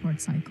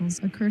transport cycles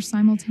occur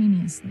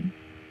simultaneously,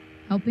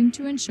 helping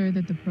to ensure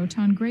that the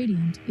proton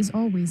gradient is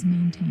always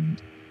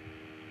maintained.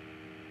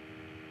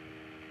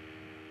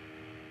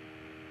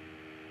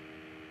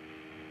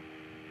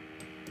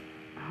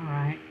 All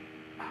right,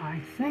 I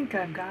think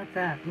I've got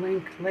that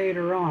link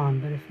later on,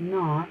 but if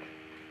not,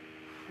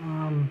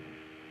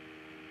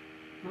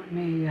 let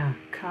me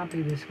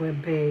copy this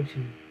web page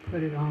and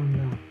put it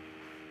on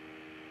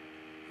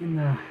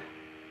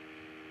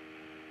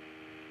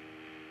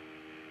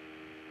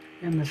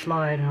in the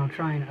slide, and I'll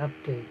try and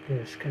update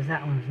this because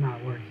that one's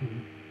not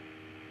working.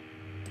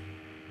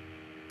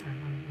 All right,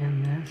 let me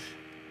end this.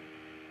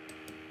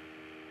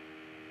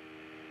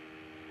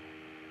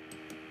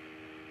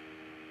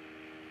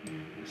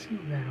 And let's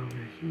move that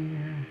over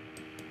here.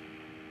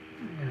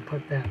 I'm going to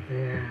put that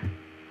there.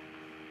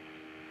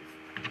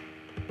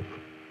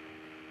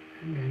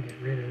 I'm going to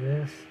get rid of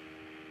this.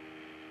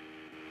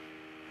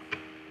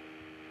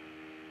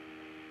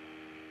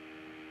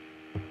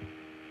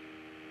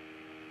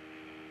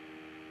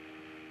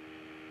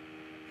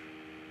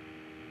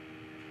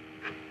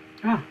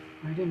 Oh,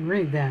 I didn't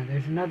read that.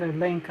 There's another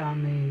link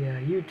on the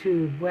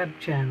YouTube web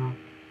channel.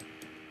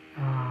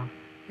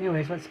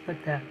 Anyways, let's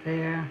put that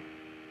there.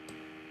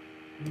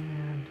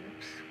 And,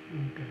 oops,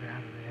 let me get it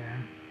out of there.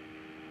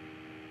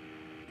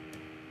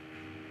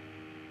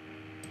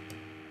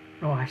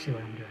 Oh, I see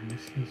what I'm doing.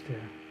 This needs to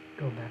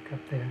go back up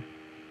there.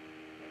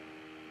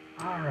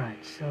 All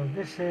right, so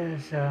this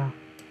is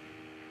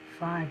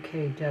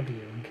 5kW,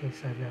 in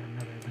case I've got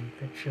another link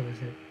that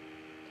shows it.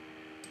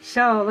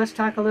 So let's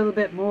talk a little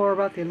bit more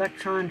about the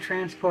electron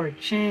transport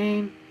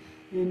chain.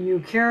 In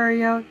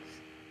eukaryotes,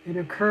 it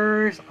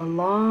occurs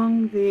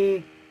along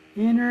the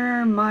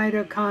inner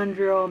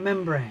mitochondrial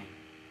membrane.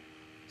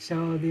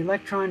 So the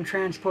electron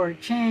transport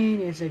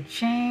chain is a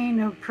chain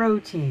of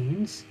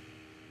proteins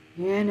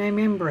in a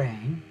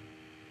membrane.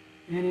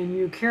 And in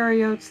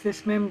eukaryotes,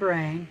 this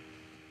membrane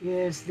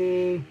is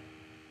the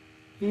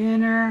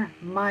inner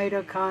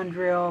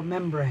mitochondrial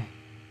membrane.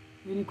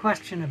 Any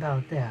question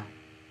about that?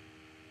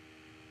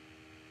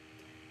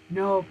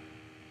 No,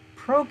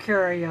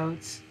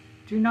 prokaryotes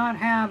do not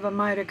have a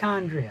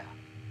mitochondria.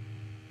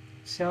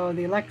 So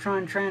the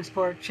electron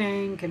transport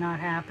chain cannot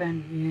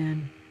happen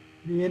in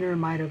the inner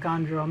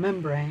mitochondrial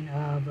membrane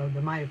of the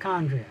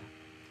mitochondria.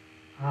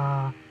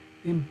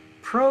 In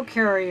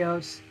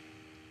prokaryotes,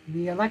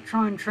 the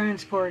electron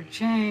transport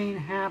chain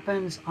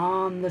happens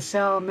on the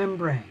cell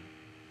membrane.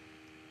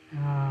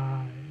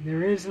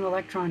 There is an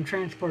electron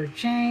transport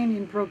chain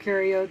in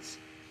prokaryotes,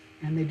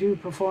 and they do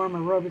perform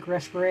aerobic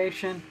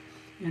respiration,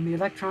 and the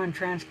electron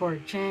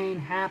transport chain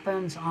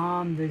happens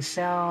on the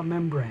cell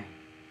membrane.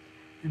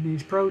 And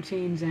these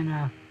proteins in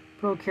a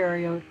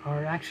prokaryote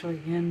are actually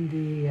in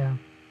the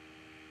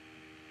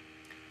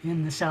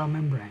cell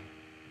membrane.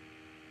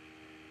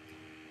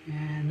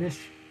 And this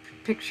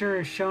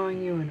picture is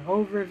showing you an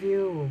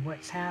overview of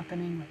what's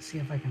happening. Let's see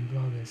if I can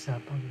blow this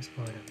up. I'll just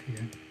blow it up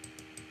here.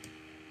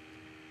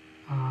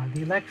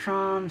 The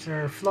electrons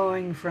are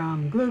flowing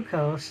from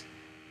glucose,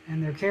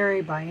 and they're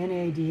carried by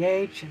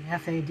NADH and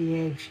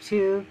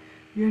FADH2.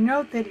 You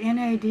note that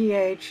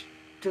NADH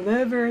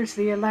delivers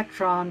the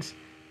electrons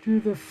to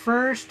the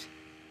first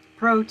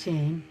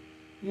protein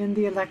in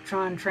the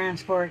electron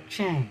transport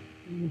chain.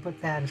 You can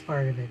put that as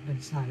part of it, but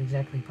it's not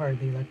exactly part of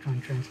the electron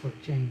transport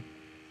chain.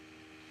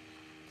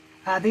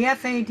 The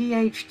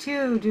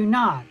FADH2 do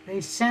not.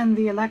 They send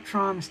the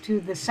electrons to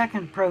the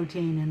second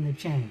protein in the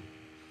chain.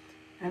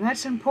 And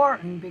that's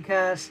important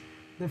because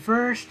the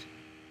first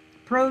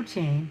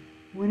protein,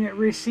 when it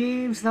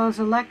receives those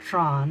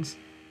electrons,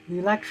 the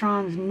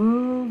electrons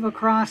move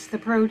across the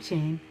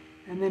protein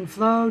and then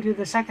flow to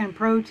the second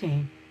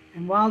protein.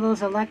 And while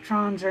those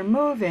electrons are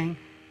moving,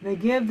 they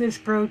give this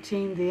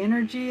protein the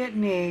energy it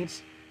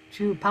needs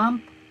to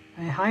pump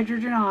a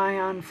hydrogen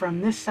ion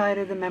from this side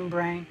of the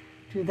membrane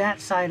to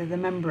that side of the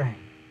membrane.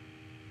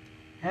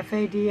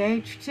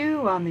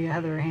 FADH2, on the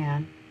other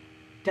hand,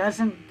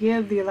 doesn't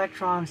give the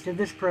electrons to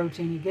this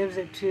protein. It gives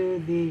it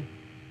to the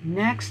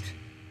next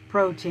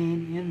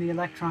protein in the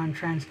electron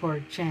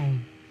transport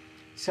chain.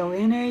 So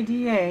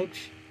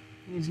NADH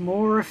is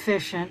more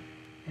efficient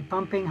at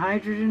pumping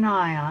hydrogen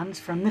ions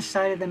from this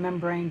side of the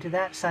membrane to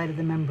that side of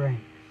the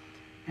membrane.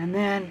 And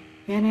then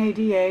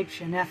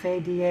NADH and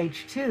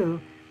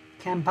FADH2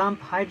 can pump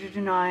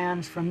hydrogen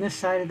ions from this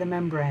side of the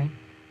membrane,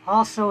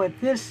 also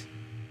at this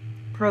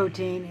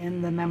protein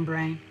in the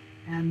membrane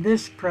and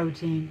this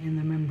protein in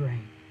the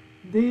membrane.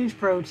 These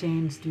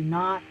proteins do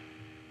not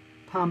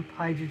pump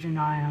hydrogen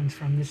ions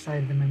from this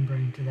side of the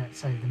membrane to that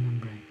side of the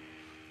membrane.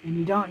 And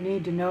you don't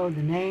need to know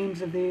the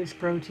names of these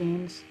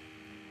proteins.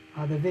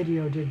 The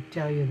video did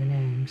tell you the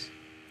names,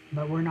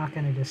 but we're not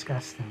going to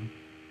discuss them.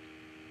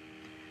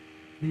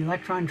 The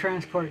electron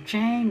transport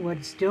chain, what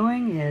it's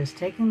doing is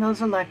taking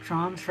those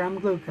electrons from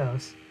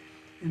glucose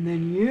and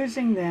then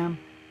using them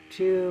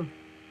to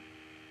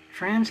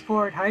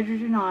transport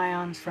hydrogen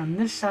ions from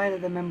this side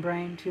of the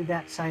membrane to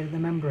that side of the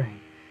membrane.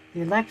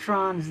 The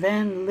electrons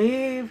then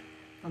leave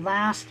the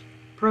last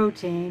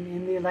protein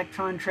in the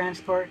electron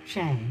transport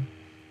chain,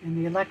 and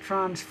the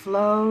electrons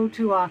flow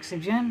to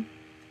oxygen.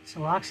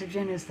 So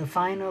oxygen is the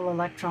final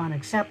electron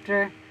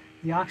acceptor.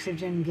 The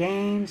oxygen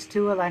gains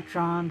 2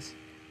 electrons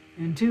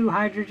and 2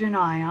 hydrogen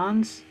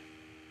ions,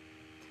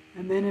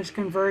 and then is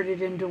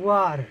converted into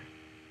water.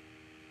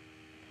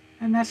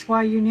 And that's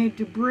why you need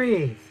to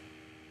breathe,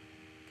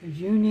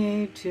 because you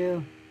need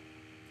to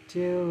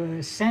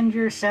send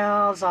your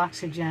cells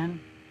oxygen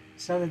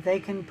so that they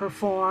can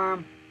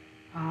perform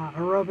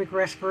aerobic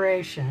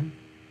respiration.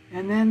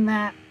 And then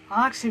that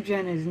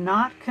oxygen is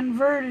not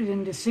converted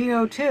into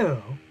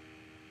CO2.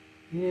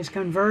 It is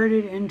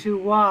converted into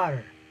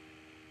water.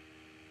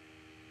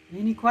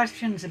 Any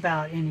questions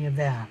about any of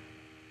that?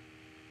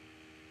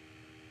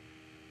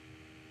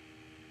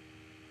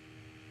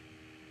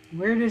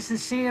 Where does the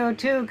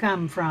CO2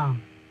 come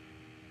from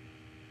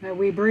that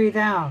we breathe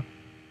out?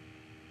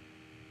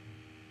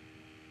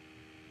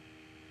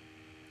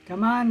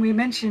 Come on, we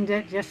mentioned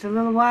it just a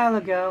little while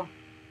ago.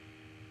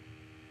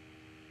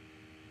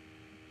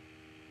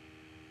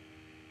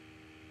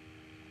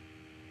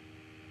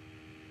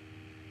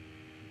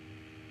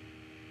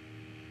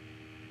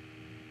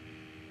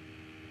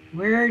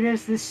 Where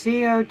does the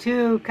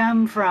CO2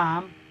 come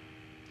from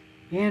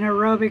in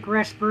aerobic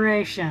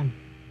respiration?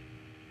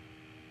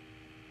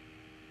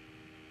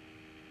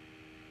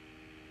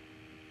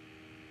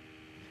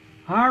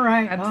 All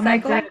right, Krebs I'll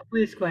make cycle? that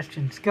quiz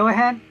questions. Go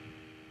ahead.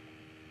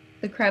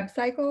 The Krebs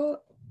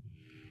cycle?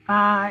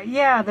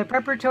 Yeah, the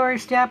preparatory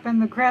step in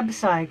the Krebs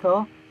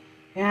cycle.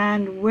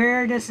 And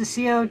where does the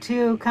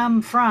CO2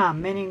 come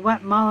from? Meaning,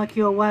 what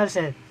molecule was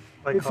it?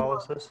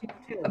 Glycolysis.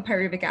 A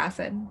pyruvic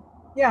acid.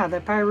 Yeah, the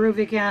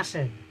pyruvic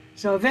acid.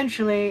 So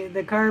eventually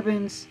the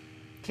carbons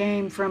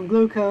came from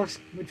glucose,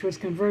 which was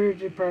converted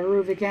to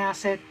pyruvic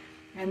acid,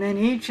 and then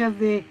each of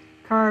the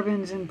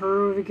carbons in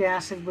pyruvic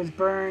acid was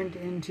burned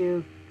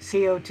into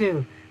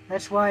CO2.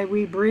 That's why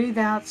we breathe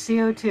out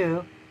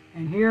CO2,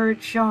 and here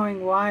it's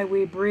showing why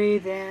we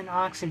breathe in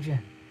oxygen.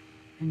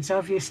 And so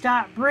if you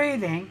stop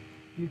breathing,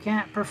 you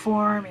can't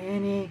perform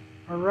any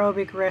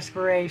aerobic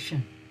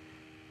respiration.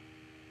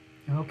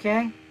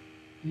 Okay?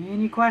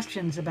 Any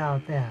questions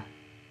about that?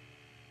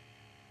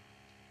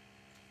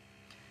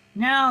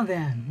 Now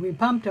then, we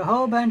pumped a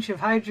whole bunch of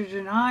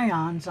hydrogen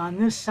ions on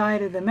this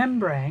side of the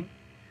membrane.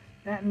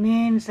 That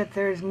means that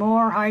there's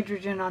more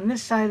hydrogen on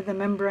this side of the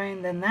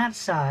membrane than that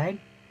side,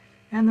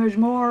 and there's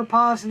more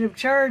positive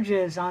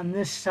charges on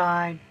this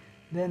side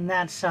than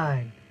that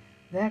side.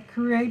 That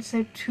creates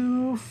a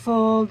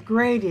twofold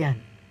gradient.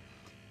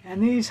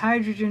 And these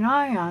hydrogen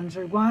ions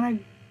are going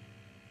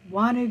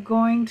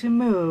to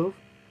move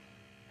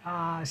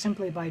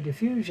simply by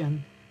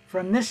diffusion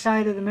from this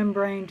side of the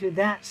membrane to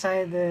that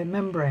side of the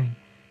membrane,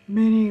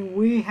 meaning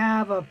we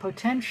have a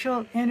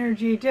potential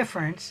energy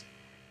difference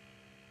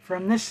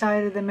from this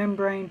side of the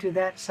membrane to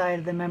that side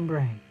of the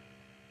membrane.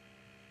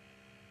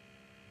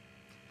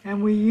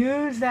 And we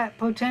use that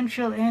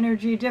potential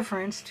energy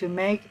difference to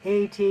make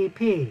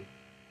ATP.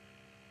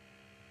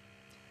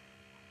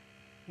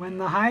 When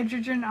the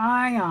hydrogen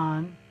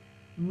ion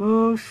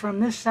moves from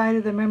this side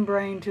of the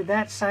membrane to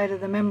that side of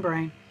the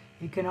membrane,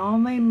 it can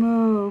only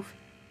move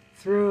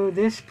through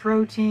this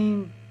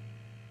protein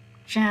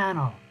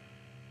channel.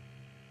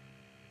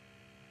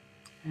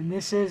 And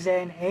this is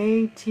an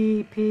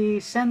ATP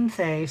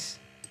synthase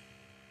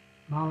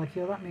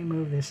molecule. Let me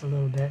move this a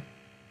little bit.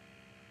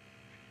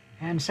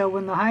 And so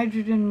when the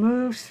hydrogen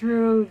moves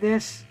through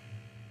this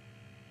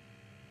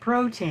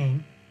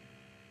protein,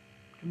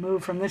 to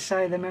move from this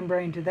side of the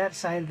membrane to that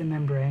side of the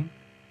membrane,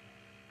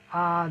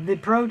 the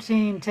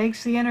protein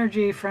takes the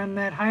energy from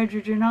that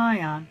hydrogen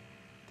ion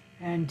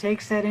and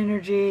takes that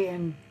energy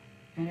and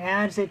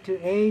adds it to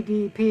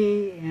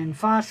ADP and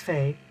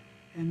phosphate,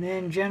 and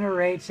then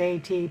generates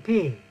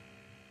ATP.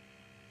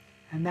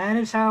 And that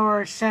is how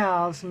our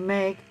cells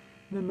make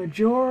the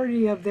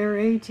majority of their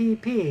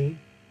ATP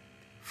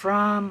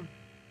from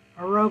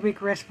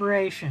aerobic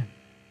respiration.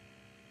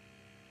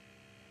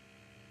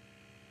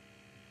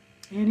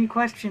 Any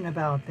question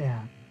about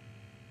that?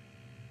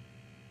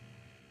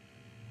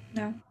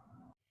 No.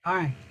 All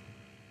right.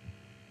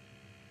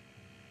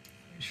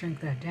 Shrink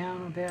that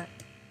down a bit.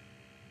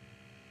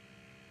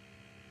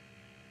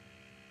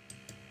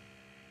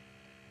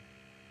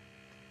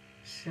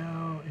 So,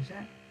 is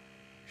that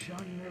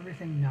showing you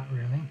everything? Not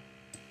really.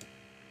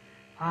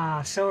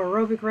 So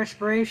aerobic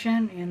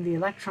respiration in the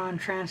electron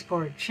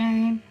transport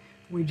chain,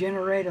 we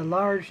generate a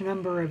large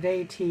number of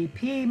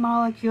ATP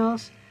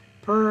molecules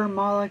per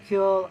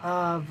molecule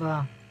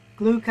of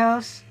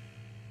glucose.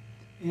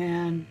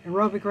 In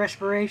aerobic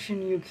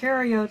respiration,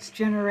 eukaryotes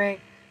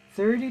generate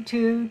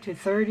 32 to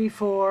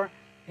 34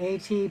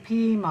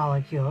 ATP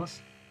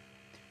molecules.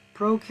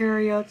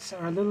 Prokaryotes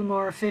are a little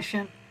more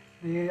efficient.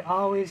 They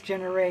always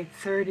generate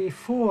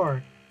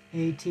 34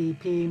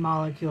 ATP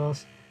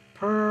molecules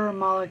per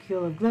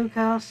molecule of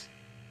glucose.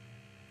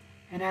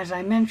 And as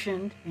I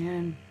mentioned,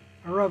 in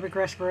aerobic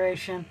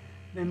respiration,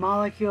 the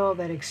molecule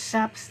that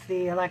accepts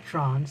the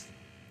electrons,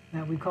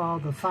 that we call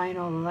the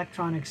final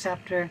electron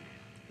acceptor,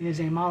 is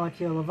a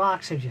molecule of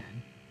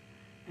oxygen.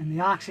 And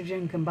the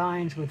oxygen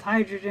combines with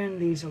hydrogen,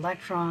 these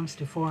electrons,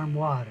 to form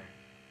water.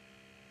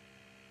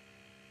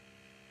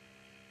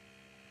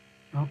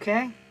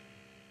 Okay?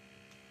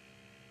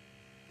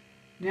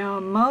 Now,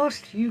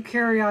 most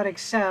eukaryotic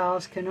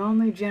cells can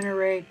only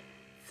generate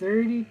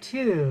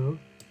 32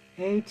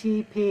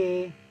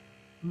 ATP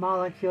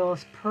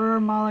molecules per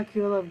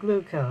molecule of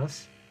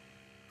glucose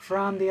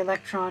from the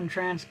electron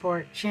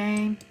transport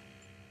chain,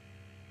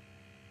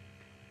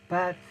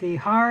 but the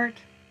heart,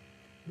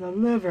 the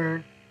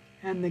liver,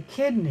 and the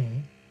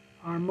kidney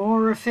are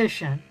more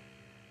efficient,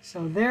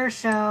 so their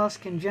cells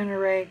can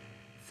generate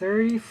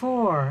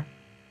 34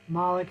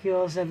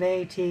 molecules of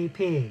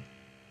ATP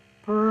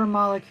per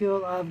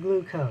molecule of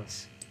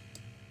glucose.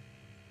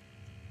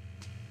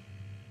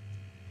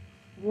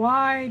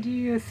 Why do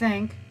you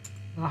think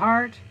the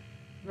heart,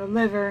 the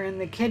liver, and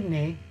the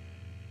kidney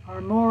are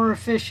more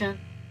efficient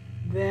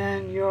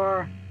than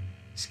your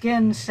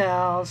skin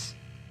cells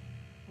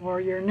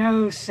or your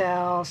nose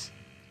cells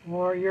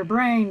or your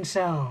brain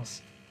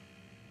cells?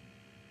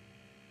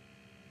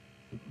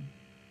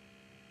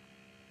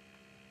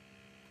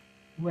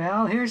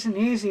 Well, here's an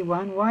easy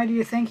one. Why do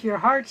you think your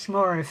heart's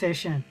more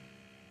efficient?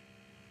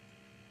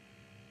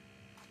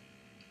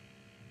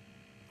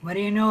 What do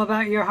you know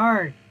about your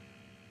heart?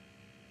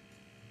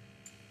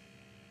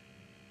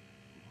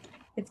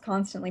 It's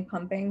constantly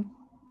pumping.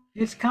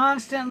 It's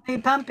constantly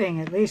pumping,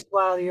 at least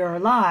while you're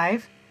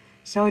alive,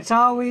 so it's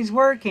always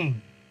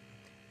working.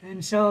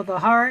 And so the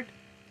heart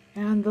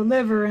and the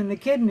liver and the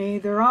kidney,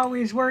 they're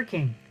always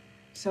working.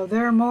 So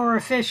they're more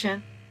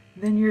efficient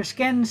than your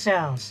skin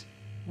cells,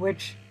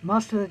 which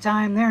most of the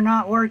time they're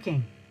not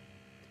working.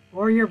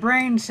 Or your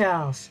brain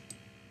cells.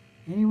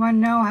 Anyone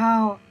know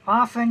how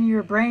often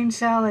your brain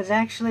cell is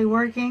actually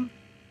working?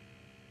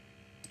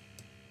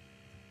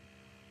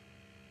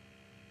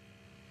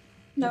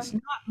 No. It's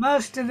not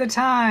most of the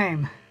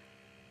time.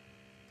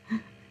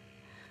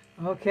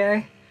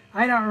 Okay.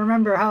 I don't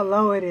remember how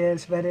low it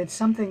is, but it's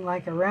something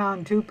like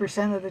around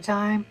 2% of the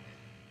time.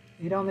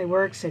 It only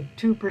works at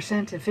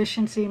 2%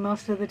 efficiency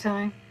most of the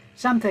time.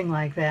 Something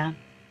like that.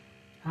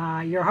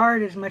 Your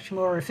heart is much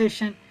more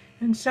efficient,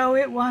 and so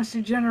it wants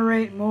to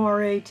generate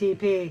more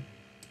ATP,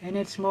 and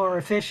it's more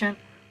efficient.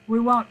 We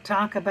won't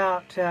talk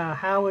about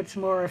how it's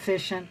more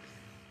efficient,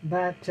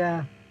 but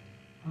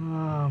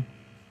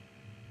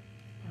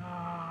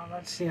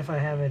let's see if I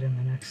have it in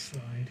the next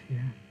slide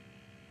here.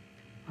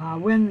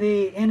 When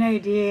the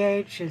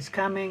NADH is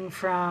coming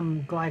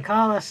from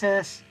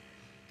glycolysis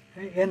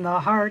in the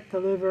heart, the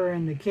liver,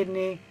 and the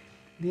kidney,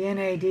 the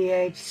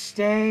NADH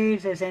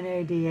stays as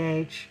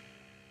NADH.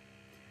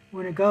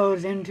 When it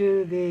goes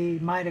into the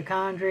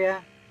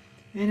mitochondria,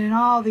 and in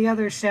all the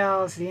other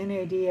cells, the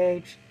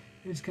NADH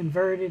is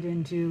converted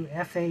into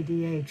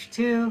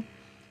FADH2.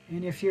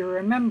 And if you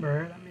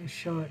remember, let me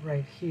show it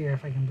right here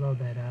if I can blow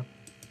that up.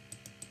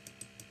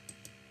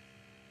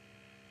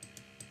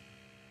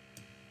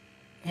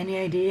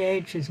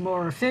 NADH is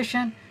more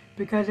efficient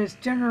because it's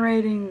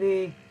generating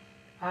the,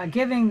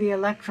 giving the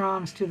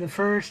electrons to the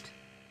first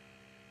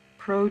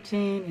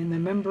protein in the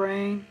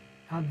membrane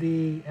of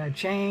the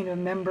chain of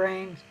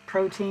membranes,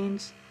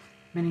 proteins,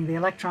 meaning the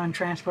electron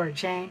transport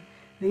chain.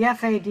 The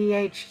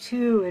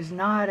FADH2 is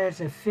not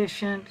as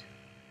efficient.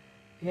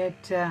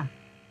 It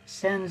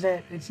sends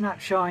it, it's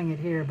not showing it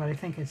here, but I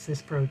think it's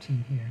this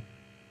protein here.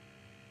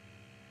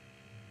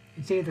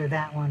 It's either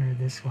that one or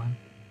this one.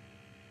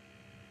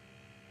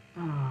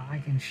 I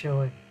can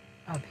show it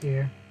up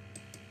here.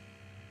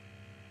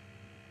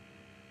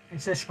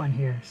 It's this one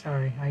here.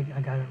 Sorry, I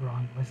got it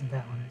wrong. It wasn't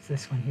that one. It's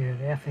this one here.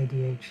 The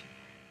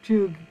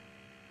FADH2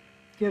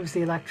 gives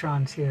the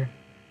electrons here.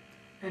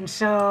 And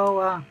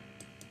so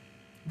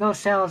those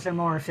cells are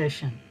more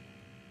efficient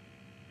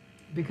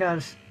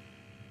because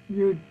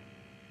you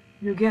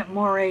get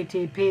more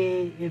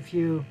ATP if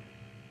you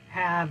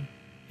have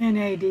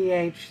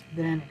NADH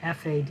than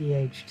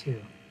FADH2.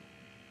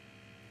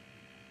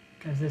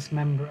 Because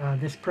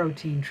this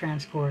protein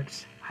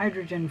transports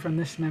hydrogen from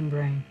this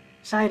membrane,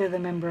 side of the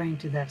membrane,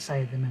 to that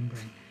side of the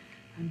membrane.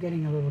 I'm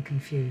getting a little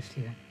confused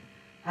here.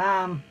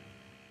 All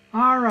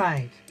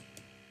right.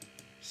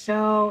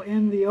 So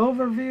in the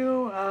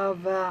overview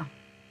of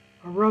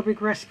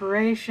aerobic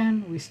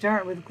respiration, we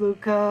start with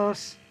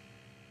glucose.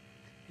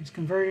 It's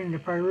converted into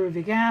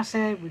pyruvic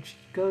acid, which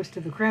goes to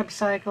the Krebs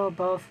cycle.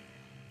 Both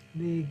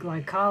the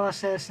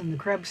glycolysis and the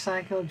Krebs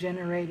cycle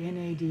generate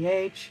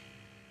NADH.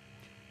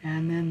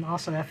 And then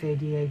also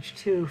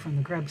FADH2 from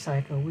the Krebs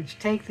cycle, which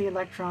take the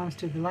electrons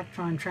to the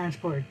electron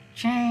transport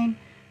chain,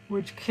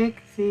 which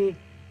kick the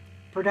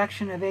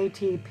production of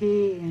ATP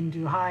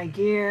into high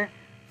gear.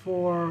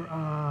 For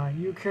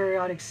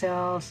eukaryotic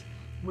cells,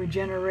 we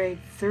generate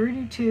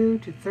 32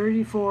 to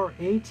 34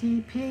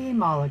 ATP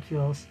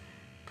molecules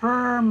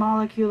per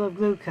molecule of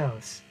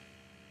glucose.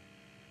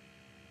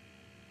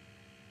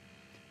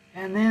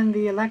 And then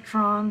the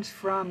electrons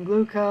from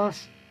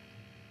glucose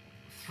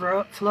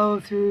flow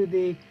through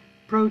the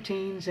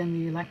proteins in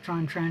the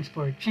electron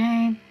transport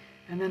chain,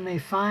 and then they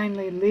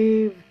finally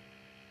leave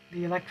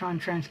the electron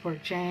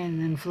transport chain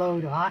and then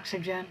flow to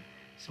oxygen.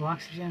 So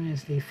oxygen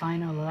is the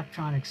final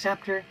electron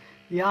acceptor.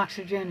 The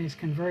oxygen is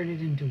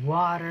converted into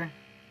water.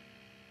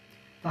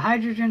 The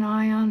hydrogen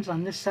ions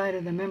on this side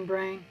of the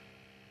membrane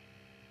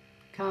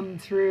come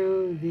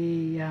through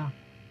the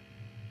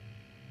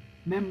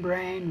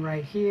membrane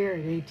right here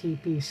at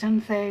ATP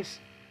synthase,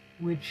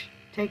 which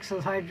takes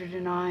those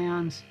hydrogen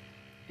ions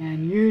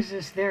and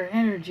uses their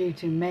energy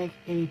to make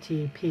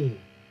ATP.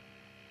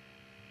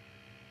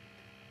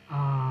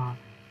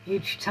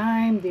 Each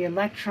time the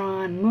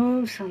electron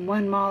moves from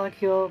one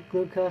molecule,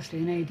 glucose, to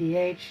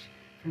NADH,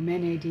 from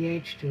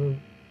NADH to,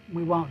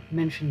 we won't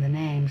mention the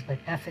names, but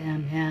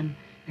FMN,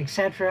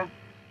 etc.,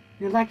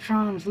 the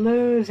electrons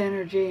lose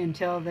energy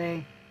until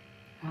they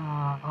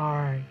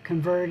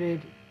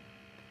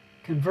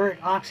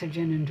convert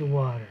oxygen into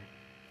water.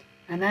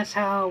 And that's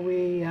how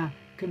we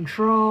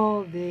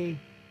control the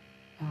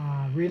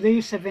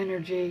release of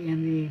energy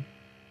in the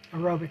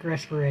aerobic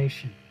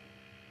respiration,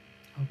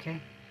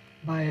 okay,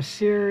 by a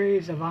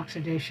series of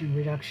oxidation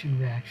reduction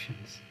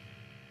reactions.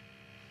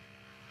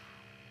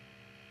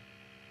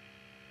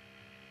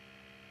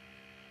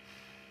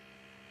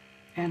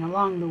 And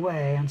along the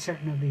way, on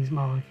certain of these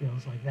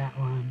molecules, like that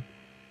one,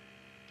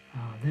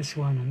 this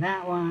one, and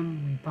that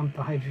one, we pump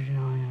the hydrogen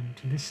ion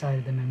to this side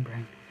of the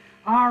membrane.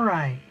 All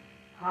right.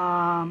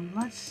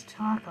 Let's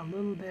talk a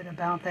little bit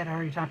about that. I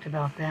already talked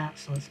about that,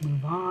 so let's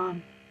move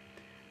on.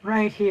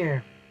 Right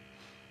here.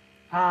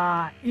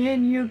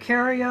 In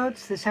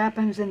eukaryotes, this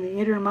happens in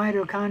the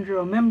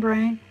intermitochondrial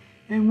membrane,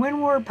 and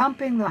when we're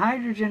pumping the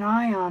hydrogen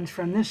ions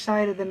from this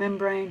side of the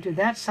membrane to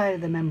that side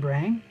of the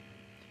membrane,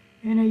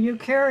 in a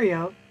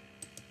eukaryote,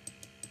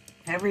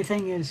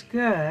 everything is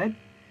good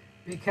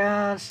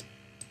because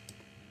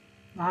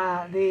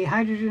the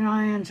hydrogen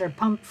ions are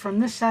pumped from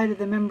this side of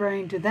the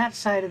membrane to that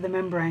side of the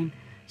membrane.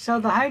 So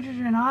the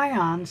hydrogen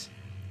ions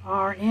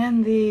are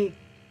in the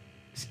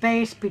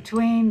space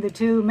between the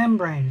two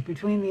membranes,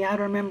 between the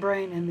outer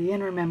membrane and the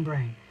inner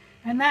membrane.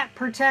 And that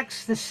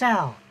protects the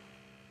cell.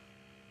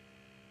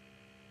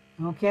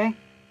 Okay?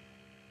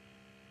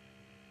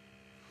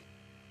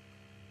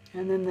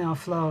 And then they'll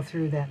flow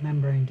through that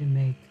membrane to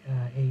make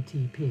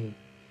ATP.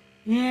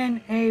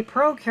 In a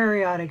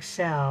prokaryotic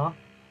cell,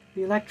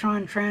 the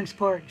electron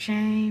transport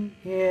chain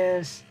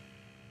is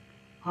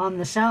on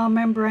the cell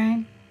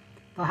membrane.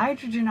 The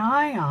hydrogen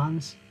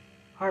ions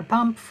are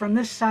pumped from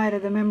this side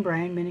of the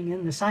membrane, meaning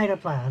in the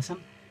cytoplasm,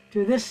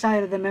 to this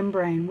side of the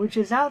membrane, which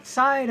is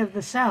outside of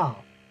the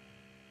cell.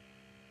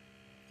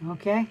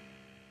 Okay?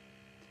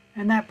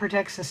 And that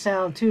protects the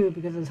cell too,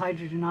 because those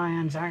hydrogen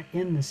ions aren't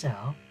in the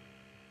cell.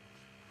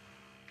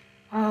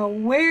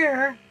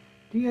 Where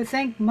do you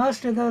think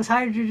most of those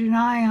hydrogen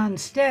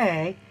ions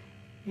stay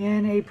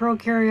in a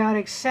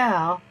prokaryotic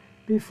cell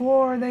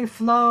before they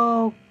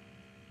flow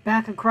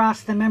back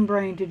across the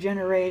membrane to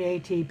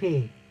generate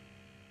ATP?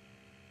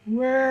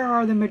 Where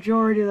are the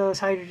majority of those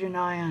hydrogen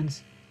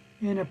ions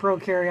in a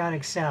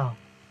prokaryotic cell?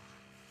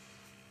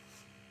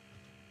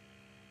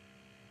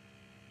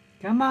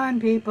 Come on,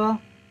 people.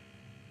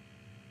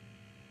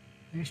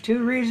 There's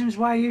 2 reasons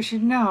why you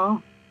should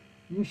know.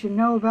 You should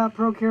know about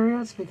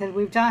prokaryotes because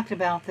we've talked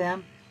about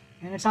them,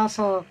 and it's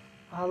also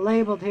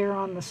labeled here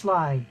on the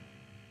slide.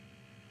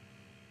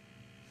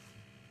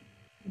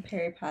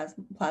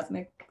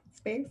 Periplasmic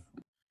space?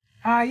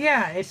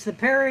 Yeah, it's the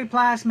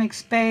periplasmic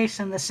space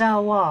and the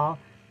cell wall,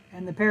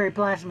 and the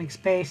periplasmic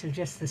space is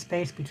just the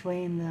space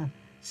between the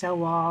cell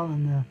wall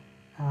and the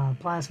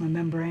plasma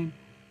membrane.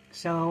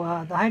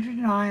 So the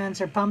hydrogen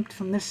ions are pumped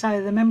from this side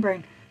of the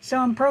membrane.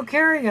 So in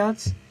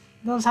prokaryotes,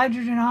 those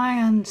hydrogen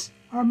ions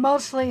are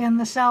mostly in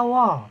the cell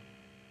wall.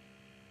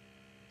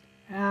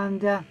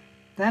 And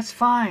that's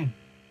fine,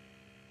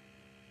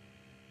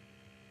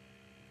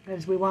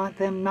 because we want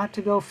them not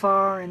to go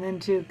far and then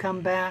to come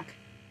back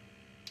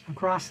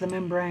across the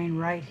membrane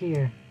right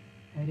here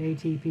at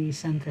ATP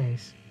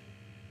synthase.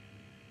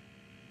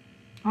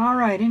 All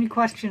right, any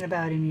question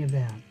about any of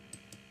that?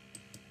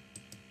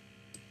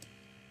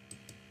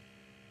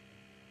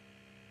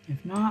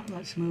 If not,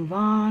 let's move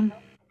on.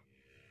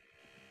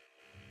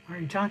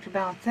 Already talked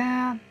about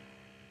that,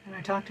 and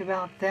I talked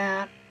about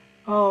that.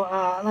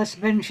 Let's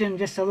mention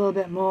just a little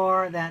bit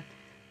more that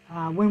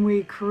when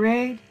we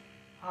create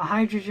a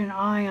hydrogen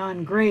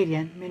ion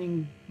gradient,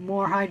 meaning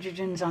more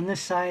hydrogens on this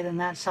side than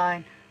that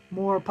side,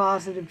 more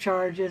positive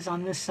charges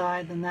on this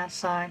side than that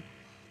side,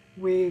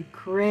 we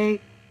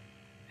create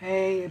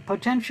a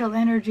potential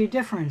energy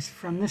difference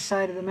from this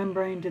side of the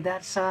membrane to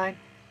that side,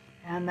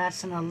 and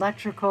that's an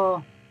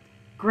electrical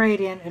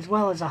gradient as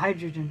well as a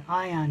hydrogen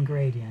ion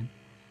gradient.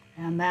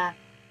 And that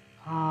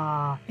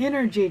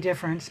energy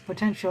difference,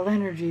 potential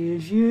energy,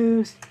 is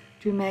used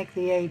to make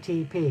the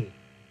ATP.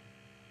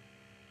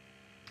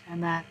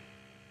 And that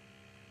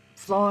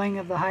flowing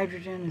of the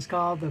hydrogen is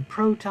called the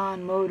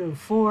proton motive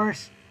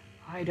force.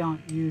 I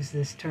don't use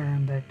this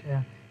term, but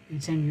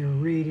it's in your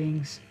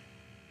readings.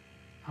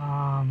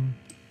 And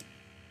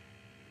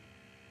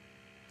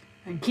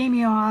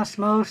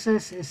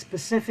chemiosmosis is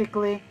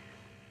specifically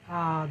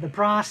the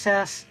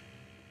process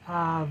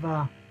of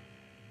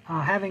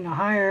having a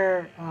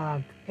higher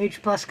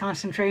H plus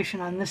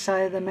concentration on this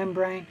side of the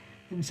membrane,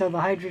 and so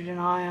the hydrogen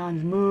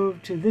ions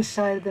move to this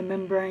side of the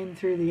membrane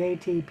through the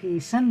ATP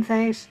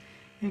synthase,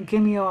 and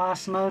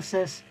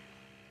chemiosmosis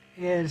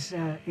is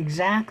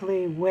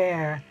exactly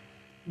where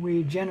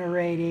we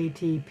generate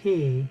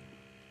ATP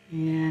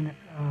in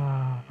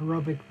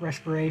aerobic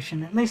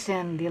respiration, at least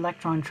in the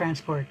electron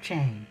transport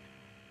chain.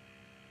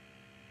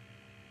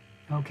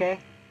 Okay?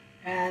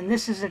 And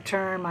this is a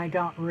term I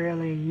don't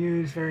really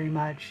use very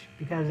much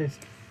because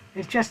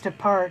it's just a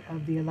part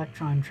of the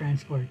electron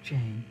transport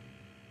chain.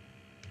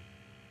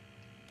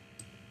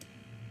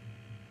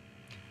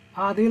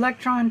 The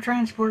electron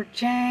transport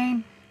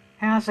chain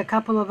has a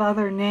couple of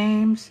other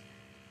names.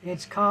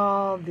 It's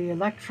called the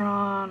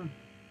electron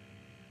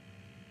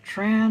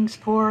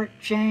transport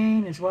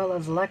chain as well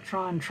as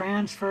electron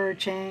transfer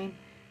chain,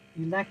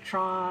 let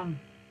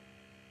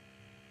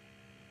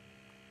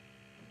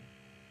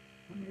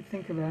me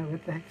think about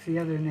what the heck's the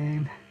other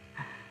name.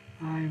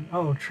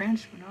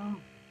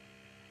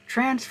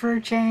 Transfer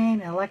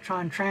chain,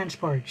 electron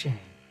transport chain.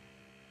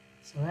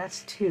 So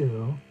that's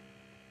 2.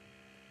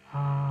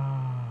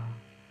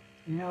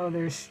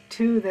 There's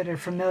 2 that are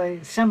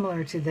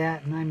similar to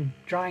that, and I'm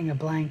drawing a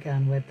blank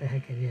on what the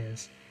heck it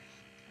is.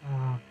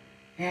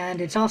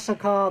 And it's also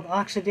called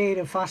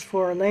oxidative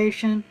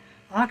phosphorylation.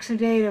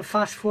 Oxidative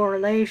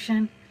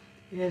phosphorylation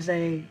is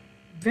a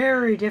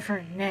very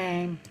different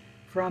name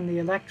from the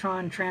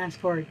electron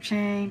transport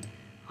chain.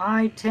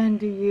 I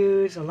tend to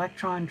use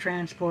electron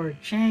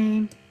transport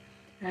chain,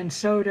 and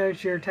so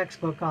does your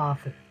textbook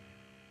author.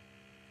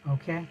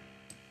 Okay?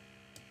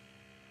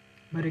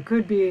 But it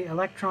could be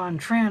electron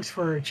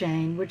transfer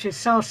chain, which is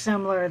so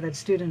similar that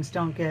students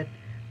don't get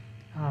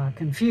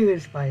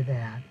confused by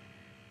that.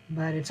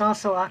 But it's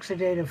also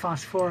oxidative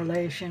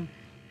phosphorylation,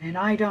 and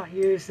I don't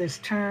use this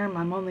term.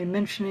 I'm only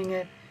mentioning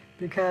it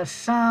because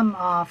some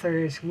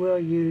authors will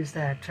use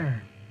that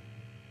term.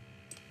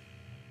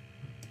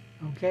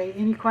 Okay,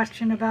 any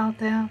question about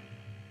that?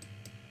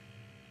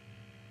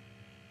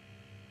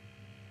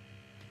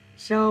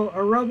 So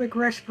aerobic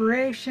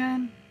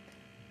respiration,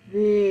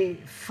 the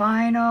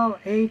final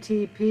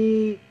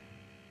ATP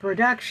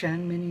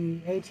production,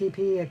 meaning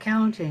ATP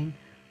accounting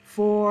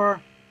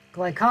for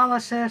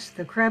glycolysis,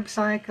 the Krebs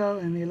cycle,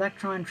 and the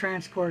electron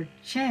transport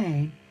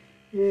chain,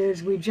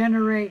 is we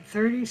generate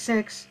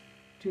 36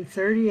 to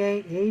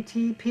 38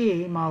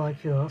 ATP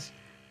molecules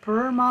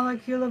per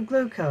molecule of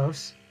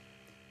glucose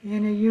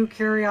in a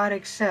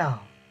eukaryotic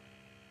cell.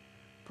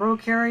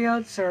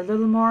 Prokaryotes are a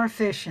little more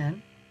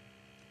efficient.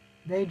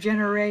 They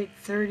generate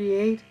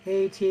 38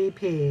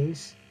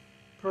 ATPs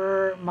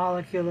per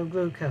molecule of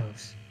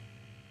glucose.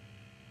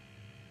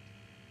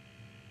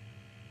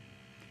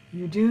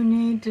 You do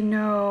need to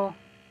know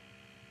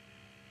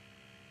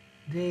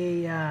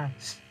the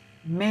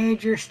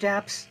major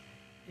steps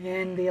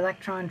in the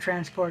electron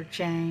transport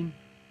chain,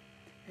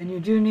 and you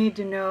do need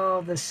to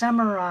know the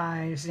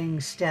summarizing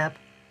step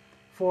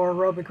for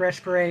aerobic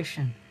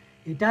respiration.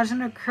 It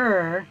doesn't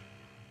occur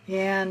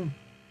in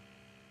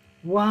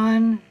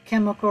one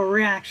chemical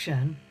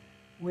reaction,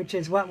 which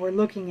is what we're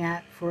looking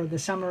at for the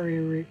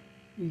summary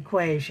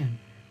equation.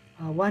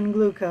 1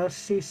 glucose,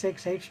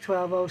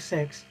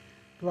 C6H12O6,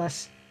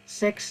 plus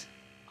 6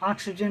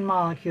 oxygen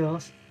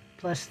molecules,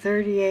 plus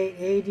 38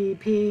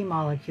 ADP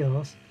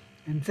molecules,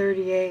 and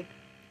 38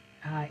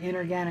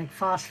 inorganic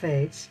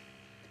phosphates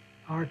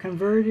are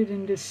converted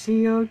into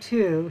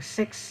CO2,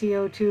 6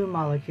 CO2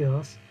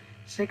 molecules,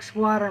 6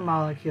 water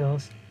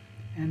molecules,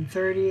 and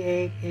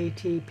 38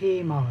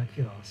 ATP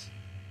molecules.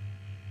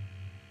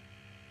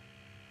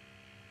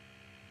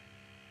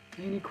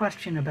 Any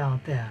question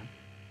about that?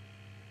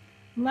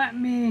 Let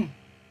me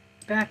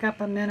back up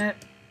a minute.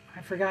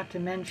 I forgot to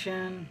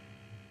mention,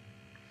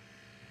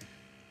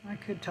 I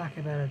could talk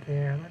about it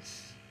there.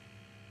 Let's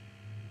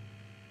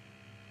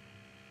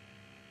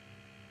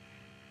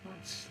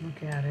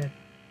look at it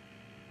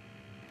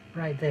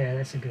right there.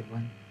 That's a good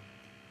one.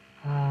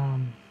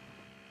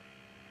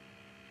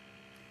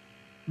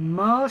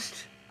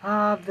 Most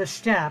of the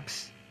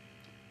steps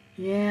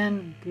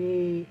in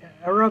the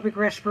aerobic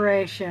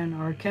respiration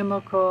are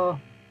chemical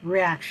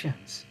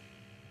reactions.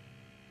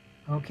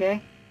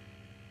 Okay?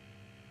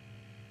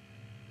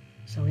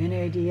 So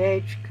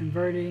NADH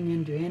converting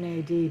into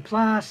NAD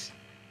plus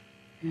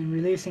and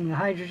releasing the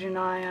hydrogen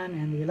ion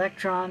and the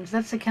electrons,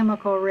 that's a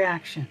chemical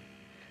reaction.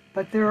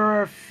 But there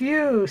are a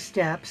few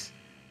steps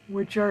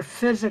which are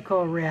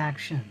physical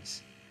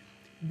reactions.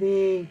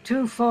 The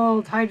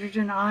twofold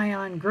hydrogen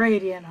ion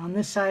gradient on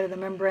this side of the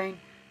membrane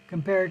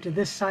compared to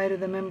this side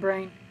of the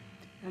membrane,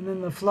 and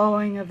then the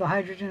flowing of the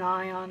hydrogen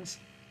ions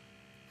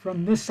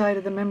from this side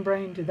of the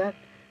membrane to that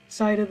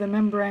side of the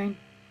membrane,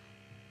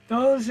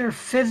 those are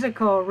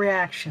physical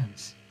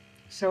reactions.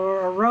 So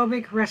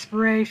aerobic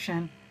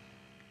respiration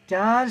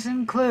does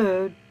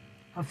include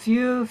a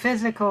few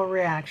physical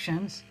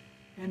reactions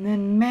and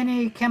then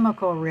many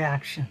chemical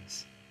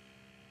reactions.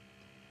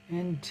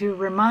 And to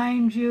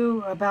remind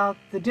you about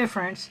the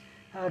difference,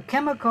 a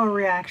chemical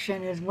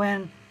reaction is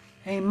when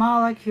a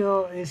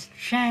molecule is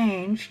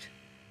changed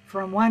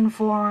from one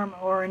form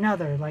or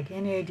another, like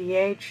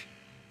NADH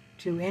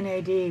to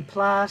NAD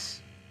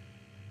plus,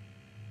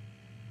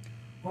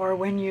 or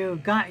when you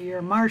got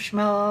your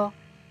marshmallow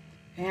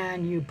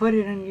and you put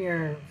it in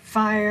your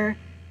fire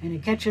and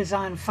it catches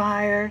on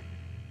fire,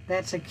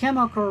 that's a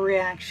chemical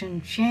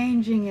reaction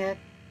changing it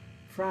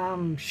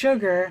from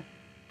sugar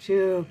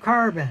to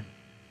carbon,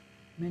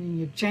 meaning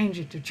you change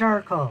it to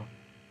charcoal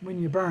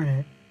when you burn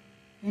it.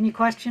 Any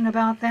question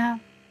about that?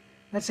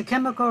 That's a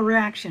chemical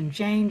reaction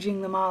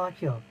changing the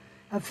molecule.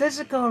 A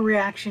physical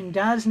reaction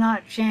does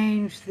not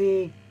change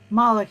the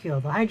molecule.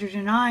 The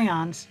hydrogen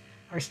ions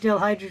are still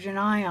hydrogen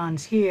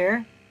ions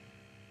here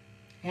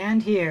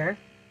and here,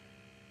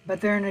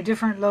 but they're in a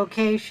different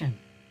location.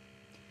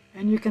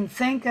 And you can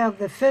think of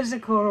the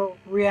physical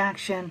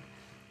reaction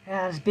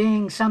as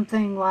being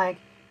something like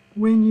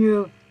when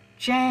you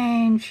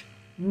change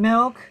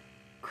milk,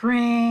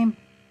 cream,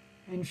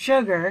 and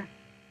sugar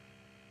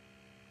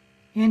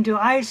into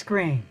ice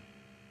cream.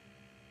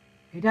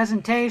 It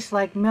doesn't taste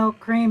like milk,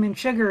 cream, and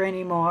sugar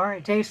anymore.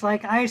 It tastes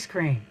like ice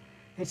cream.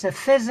 It's a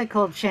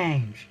physical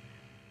change.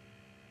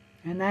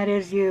 And that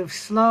is you've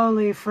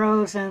slowly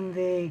frozen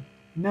the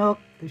milk,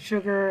 the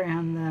sugar,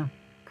 and the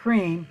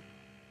cream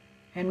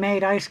and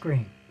made ice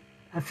cream.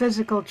 A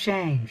physical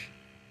change.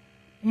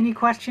 Any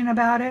question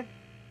about it?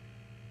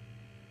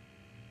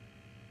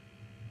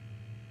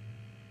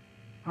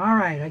 All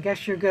right, I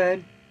guess you're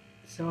good,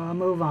 so I'll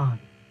move on.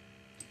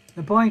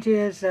 The point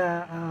is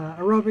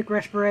aerobic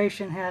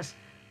respiration has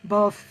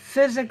both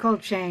physical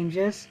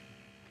changes,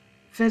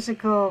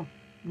 physical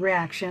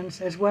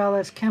reactions, as well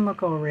as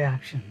chemical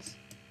reactions.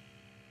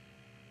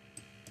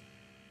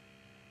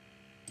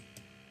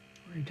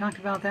 We talked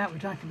about that, we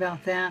talked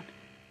about that.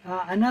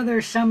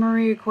 Another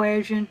summary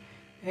equation,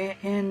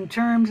 in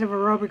terms of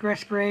aerobic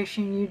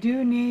respiration, you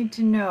do need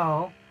to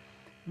know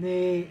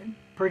the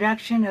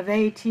production of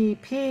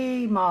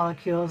ATP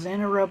molecules in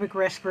aerobic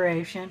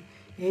respiration.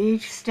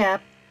 Each step,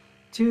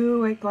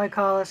 2 at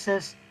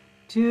glycolysis,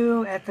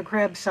 2 at the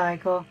Krebs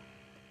cycle,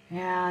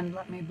 and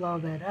let me blow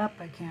that up,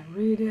 I can't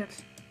read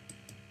it.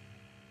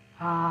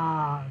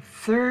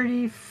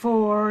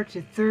 34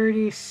 to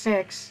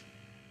 36,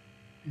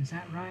 is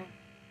that right?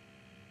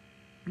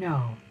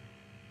 No,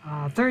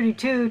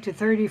 32 to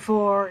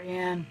 34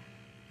 in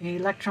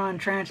electron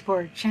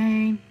transport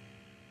chain,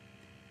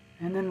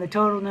 and then the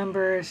total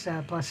numbers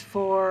plus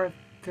 4,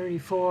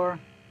 34,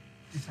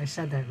 if I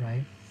said that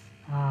right,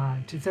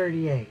 to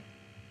 38.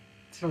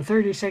 So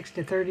 36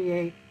 to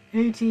 38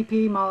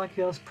 ATP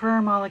molecules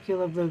per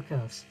molecule of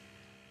glucose.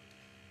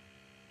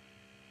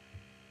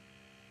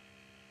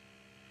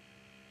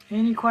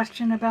 Any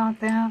question about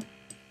that?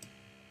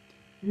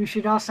 You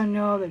should also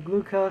know that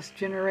glucose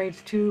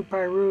generates 2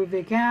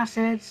 pyruvic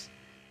acids,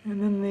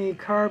 and then the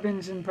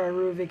carbons in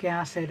pyruvic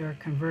acid are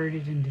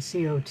converted into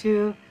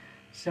CO2.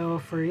 So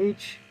for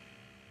each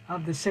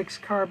of the 6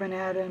 carbon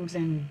atoms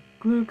in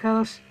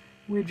glucose,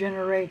 we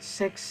generate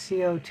 6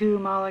 CO2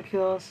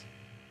 molecules.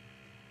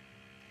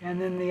 And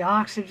then the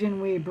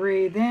oxygen we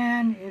breathe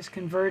in is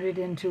converted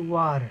into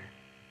water.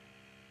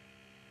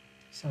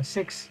 So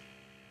 6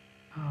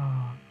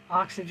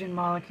 oxygen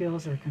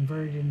molecules are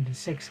converted into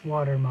 6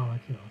 water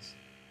molecules.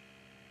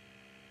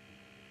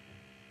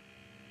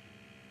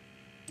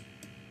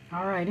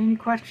 All right, any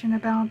question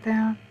about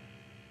that?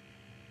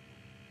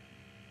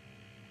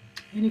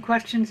 Any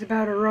questions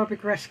about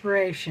aerobic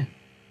respiration?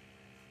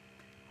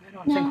 I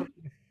don't think we're going to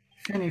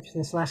finish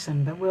this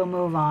lesson, but we'll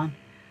move on.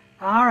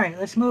 All right,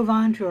 let's move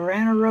on to our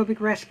anaerobic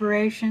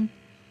respiration.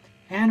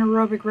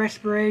 Anaerobic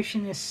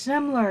respiration is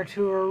similar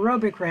to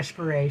aerobic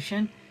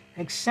respiration,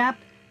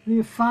 except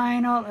the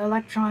final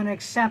electron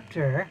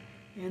acceptor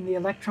in the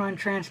electron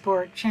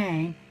transport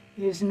chain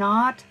is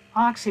not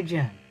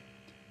oxygen.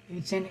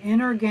 It's an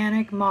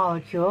inorganic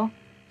molecule,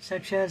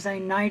 such as a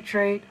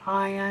nitrate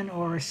ion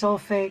or a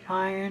sulfate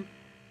ion,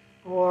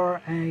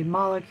 or a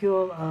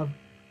molecule of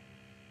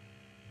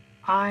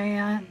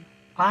iron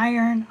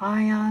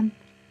ion.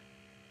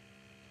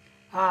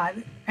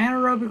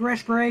 Anaerobic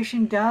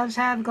respiration does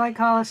have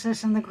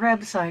glycolysis in the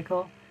Krebs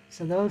cycle,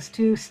 so those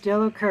two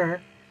still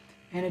occur.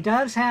 And it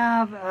does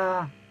have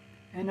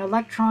an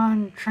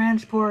electron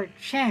transport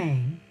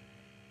chain,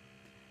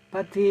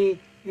 but the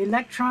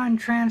electron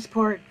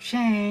transport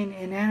chain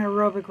in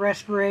anaerobic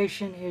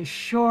respiration is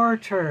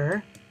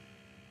shorter.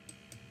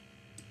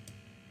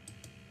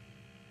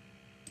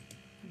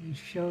 Let me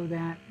show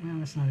that. Well,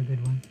 that's not a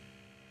good one.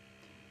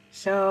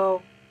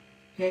 So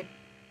it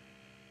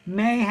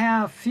may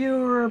have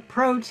fewer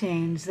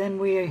proteins than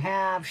we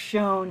have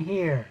shown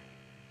here.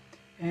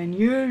 And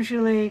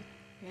usually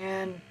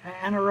in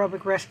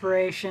anaerobic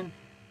respiration,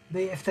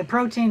 if the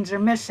proteins are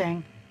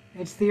missing,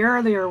 it's the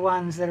earlier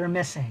ones that are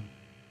missing.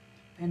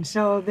 And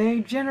so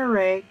they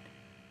generate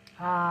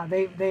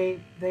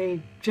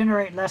they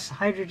generate less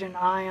hydrogen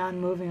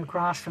ion moving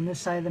across from this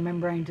side of the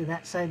membrane to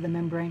that side of the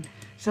membrane.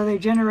 So they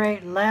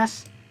generate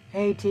less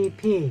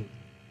ATP.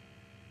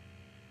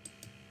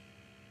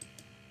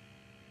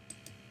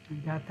 I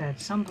got that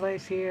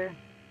someplace here.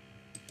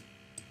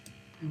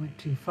 I went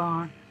too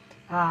far.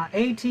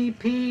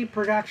 ATP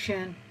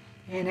production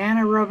in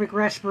anaerobic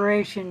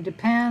respiration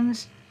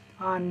depends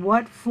on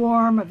what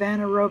form of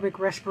anaerobic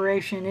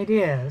respiration it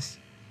is,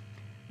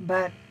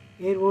 but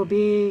it will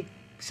be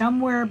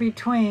somewhere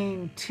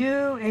between 2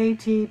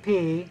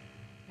 ATP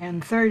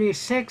and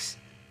 36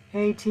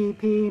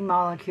 ATP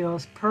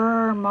molecules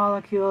per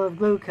molecule of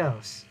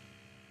glucose.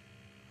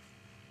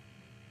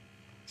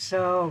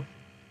 So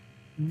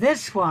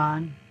this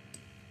one,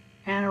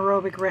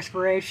 anaerobic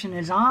respiration,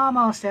 is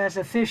almost as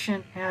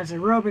efficient as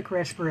aerobic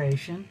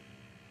respiration,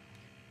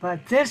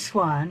 but this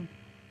one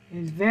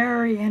is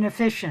very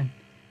inefficient.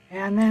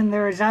 And then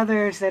there's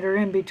others that are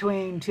in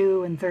between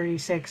 2 and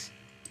 36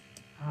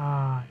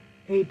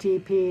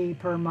 ATP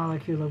per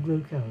molecule of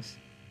glucose.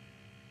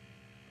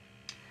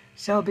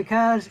 So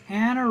because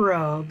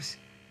anaerobes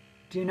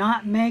do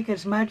not make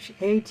as much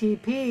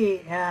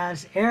ATP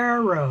as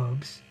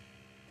aerobes,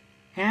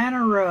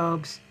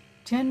 anaerobes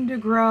tend to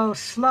grow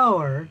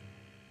slower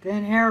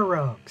than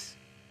aerobes.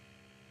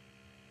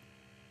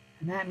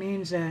 And that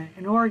means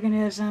an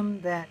organism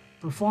that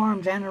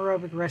performs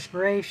anaerobic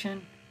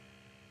respiration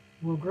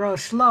will grow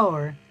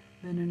slower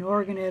than an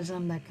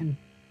organism that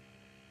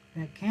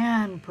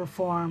can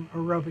perform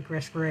aerobic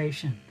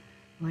respiration.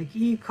 Like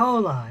E.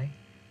 coli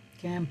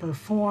can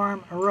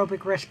perform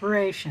aerobic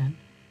respiration,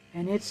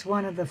 and it's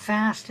one of the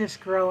fastest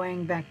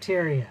growing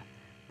bacteria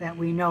that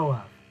we know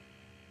of.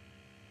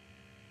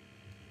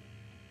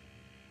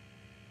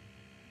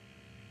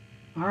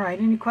 All right,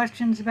 any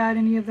questions about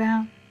any of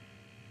that?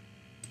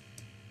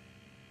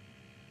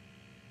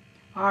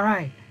 All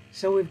right,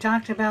 so we've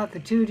talked about the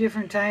 2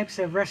 different types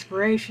of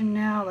respiration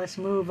now. Let's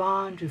move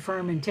on to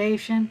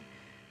fermentation.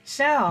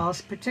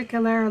 Cells,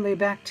 particularly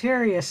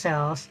bacteria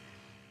cells,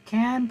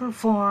 can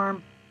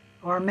perform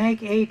or make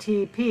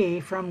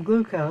ATP from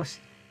glucose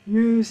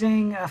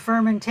using a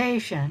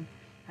fermentation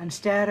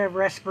instead of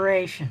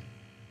respiration.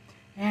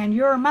 And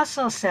your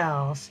muscle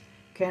cells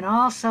can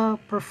also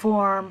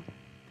perform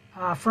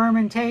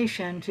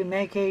fermentation to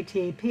make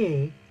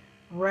ATP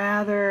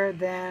rather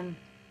than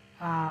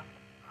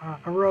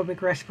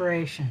aerobic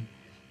respiration.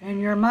 And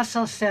your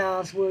muscle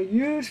cells will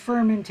use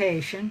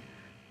fermentation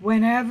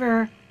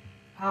whenever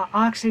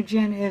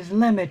oxygen is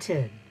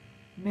limited,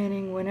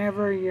 meaning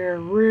whenever you're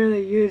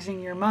really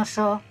using your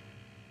muscle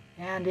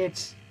and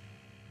it's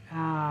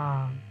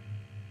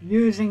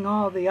using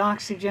all the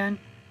oxygen,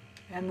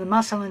 and the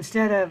muscle,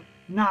 instead of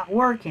not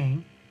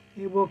working,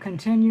 it will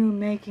continue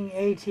making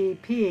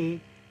ATP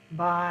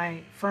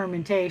by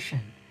fermentation.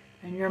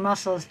 And your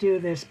muscles do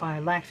this by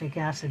lactic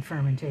acid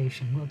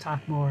fermentation. We'll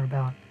talk more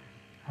about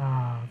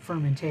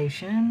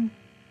fermentation.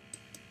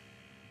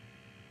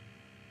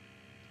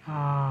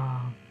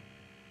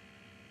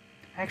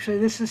 Actually,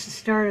 this is the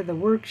start of the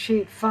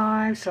worksheet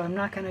 5, so I'm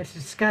not going to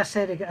discuss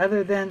it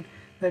other than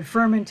that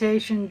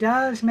fermentation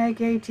does make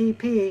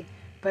ATP,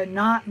 but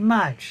not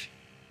much.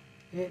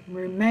 It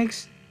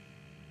makes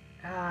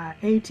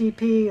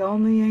ATP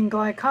only in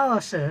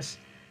glycolysis.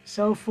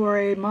 So for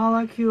a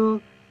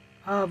molecule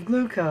of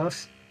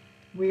glucose,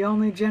 we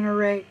only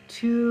generate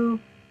 2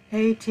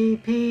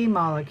 ATP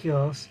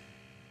molecules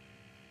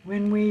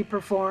when we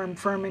perform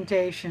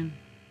fermentation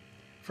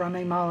from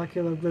a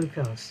molecule of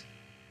glucose.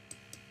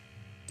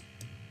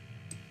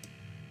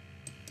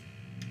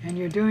 And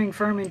you're doing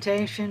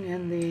fermentation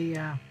in the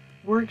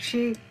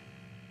worksheet.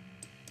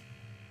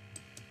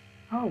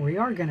 Oh, we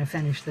are going to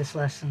finish this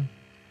lesson.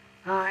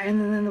 And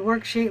then in the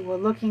worksheet, we're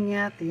looking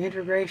at the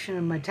integration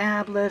of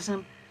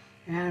metabolism.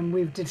 And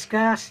we've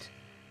discussed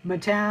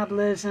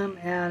metabolism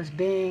as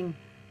being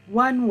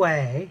one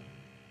way,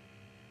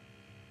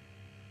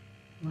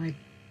 like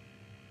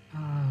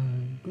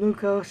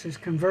glucose is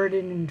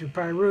converted into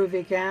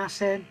pyruvic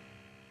acid.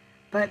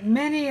 But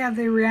many of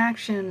the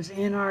reactions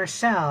in our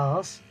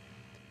cells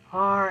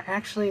are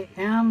actually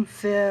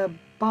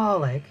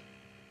amphibolic,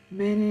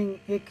 meaning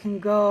it can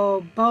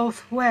go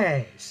both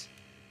ways.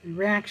 The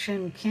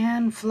reaction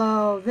can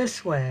flow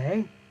this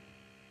way,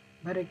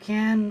 but it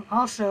can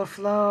also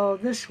flow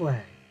this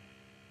way.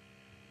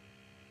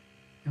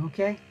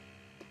 Okay?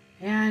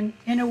 And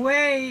in a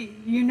way,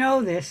 you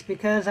know this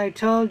because I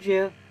told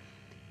you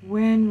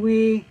when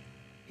we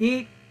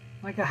eat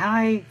like a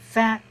high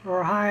fat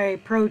or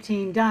high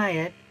protein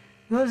diet,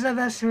 those of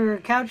us who are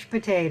couch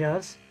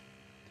potatoes,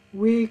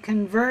 we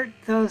convert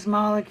those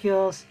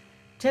molecules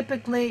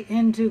typically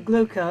into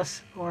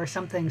glucose or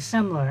something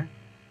similar,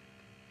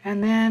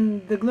 and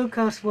then the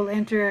glucose will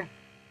enter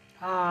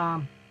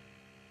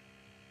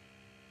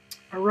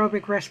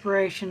aerobic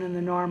respiration in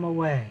the normal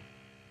way.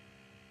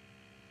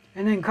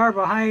 And then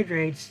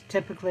carbohydrates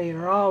typically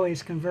are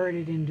always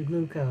converted into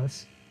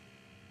glucose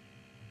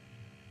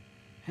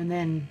and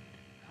then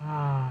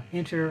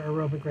enter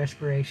aerobic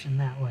respiration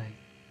that way.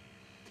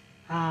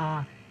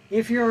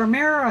 If you're a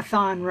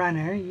marathon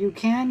runner, you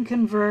can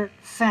convert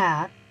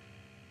fat,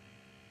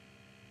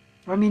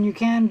 you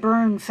can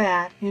burn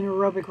fat in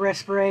aerobic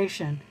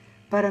respiration,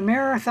 but a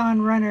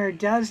marathon runner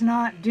does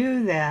not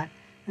do that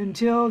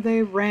until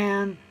they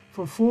ran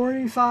for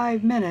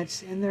 45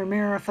 minutes in their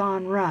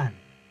marathon run.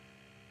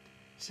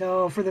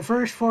 So for the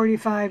first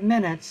 45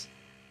 minutes,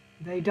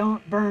 they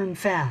don't burn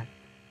fat.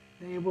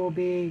 They will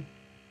be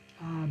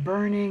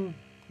burning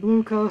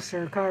glucose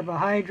or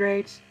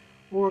carbohydrates,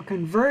 or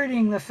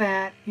converting the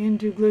fat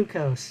into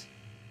glucose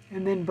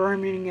and then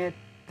burning it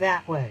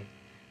that way.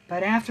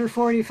 But after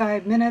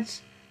 45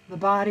 minutes, the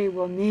body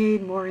will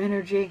need more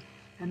energy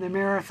and the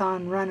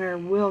marathon runner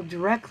will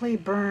directly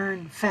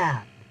burn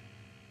fat.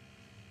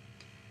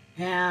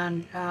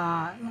 And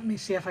let me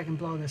see if I can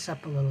blow this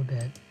up a little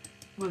bit.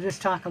 We'll just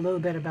talk a little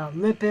bit about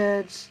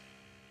lipids.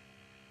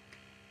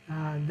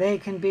 They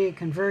can be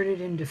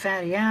converted into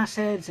fatty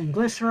acids and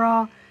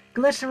glycerol.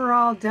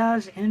 Glycerol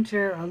does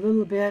enter a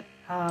little bit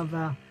of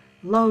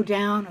low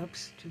down,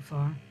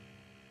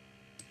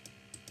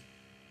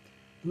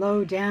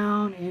 low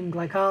down in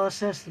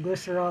glycolysis. The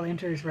glycerol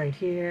enters right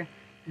here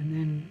and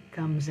then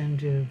comes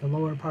into the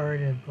lower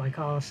part of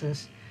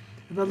glycolysis.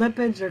 The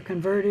lipids are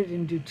converted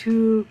into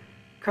 2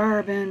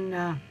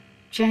 carbon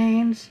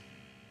chains,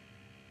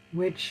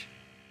 which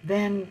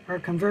then are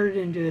converted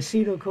into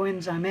acetyl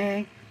coenzyme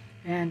A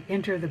and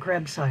enter the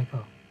Krebs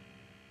cycle.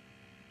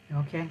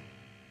 Okay?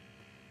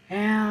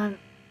 And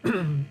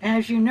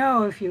as you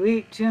know, if you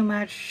eat too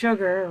much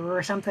sugar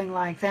or something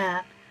like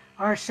that,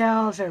 our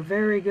cells are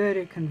very good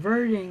at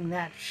converting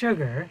that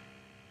sugar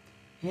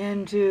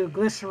into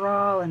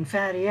glycerol and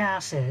fatty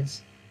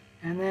acids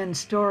and then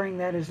storing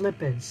that as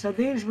lipids. So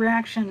these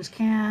reactions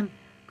can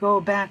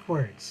go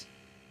backwards.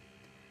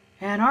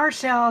 And our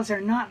cells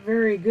are not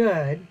very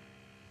good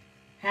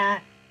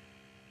at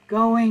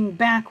going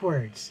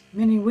backwards,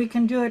 meaning we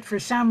can do it for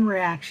some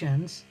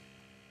reactions,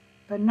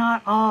 but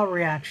not all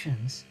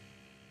reactions.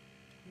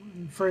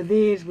 For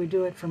these, we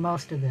do it for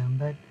most of them,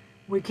 but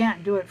we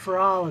can't do it for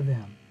all of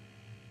them.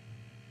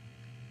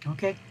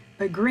 Okay?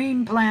 But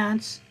green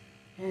plants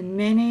and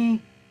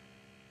many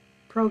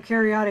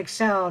prokaryotic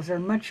cells are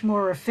much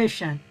more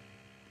efficient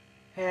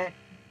at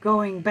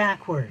going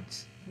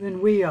backwards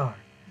than we are.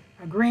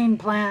 A green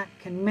plant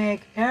can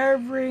make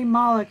every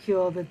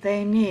molecule that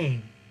they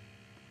need,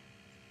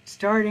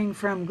 starting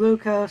from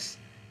glucose,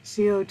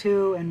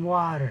 CO2, and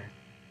water.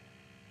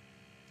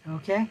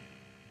 Okay?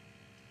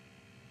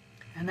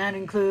 And that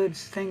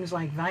includes things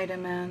like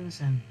vitamins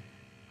and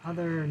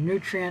other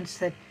nutrients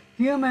that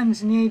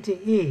humans need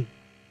to eat.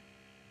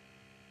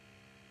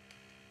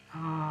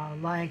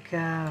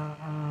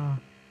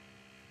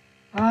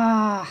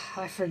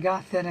 I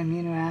forgot that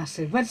amino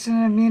acid. What's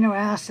an amino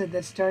acid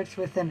that starts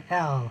with an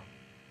L?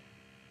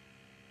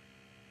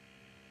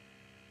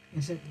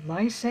 Is it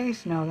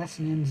lysase? No, that's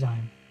an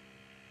enzyme.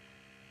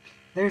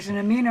 There's an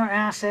amino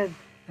acid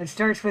that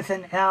starts with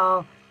an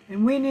L,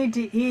 and we need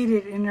to eat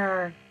it in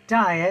our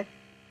diet,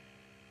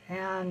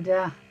 and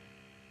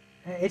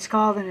it's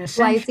called an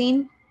essential...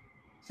 Lysine?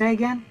 Say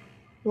again?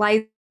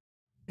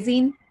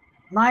 Lysine?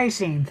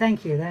 Lysine,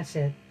 thank you, that's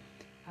it.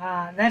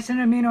 That's an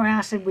amino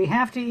acid we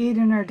have to eat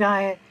in our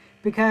diet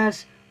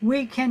because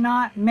we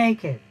cannot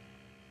make it.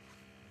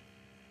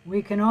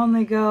 We can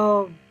only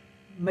go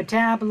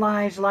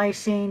metabolize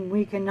lysine.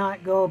 We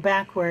cannot go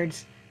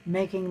backwards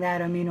making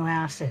that amino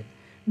acid.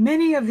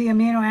 Many of the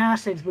amino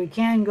acids we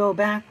can go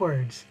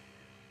backwards,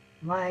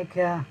 like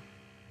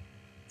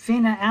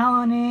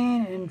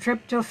phenylalanine and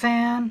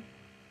tryptophan.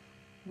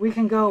 We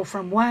can go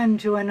from one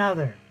to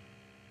another.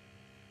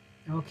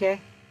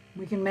 Okay?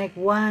 We can make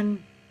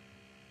one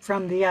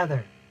from the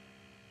other.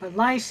 But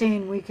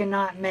lysine we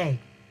cannot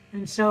make.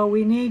 And so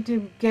we need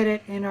to get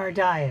it in our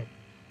diet.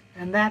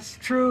 And that's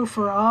true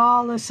for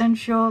all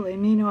essential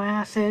amino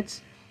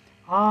acids,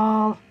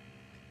 all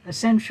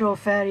essential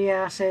fatty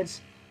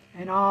acids,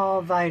 and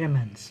all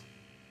vitamins.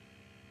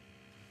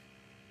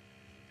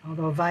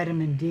 Although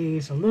vitamin D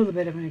is a little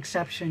bit of an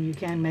exception, you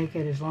can make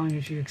it as long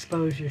as you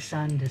expose your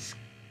sun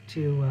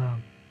to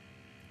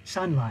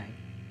sunlight.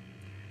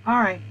 All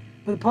right.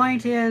 But the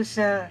point is,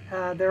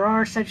 there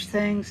are such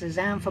things as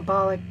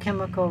amphibolic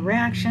chemical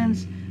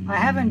reactions. I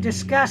haven't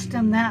discussed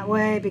them that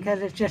way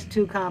because it's just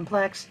too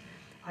complex.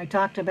 I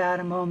talked about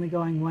them only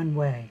going one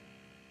way.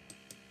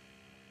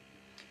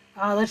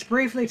 Let's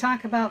briefly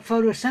talk about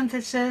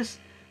photosynthesis.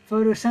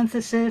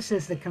 Photosynthesis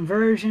is the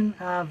conversion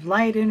of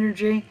light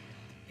energy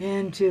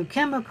into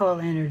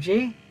chemical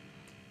energy.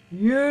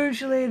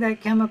 Usually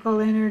that chemical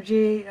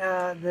energy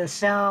the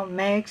cell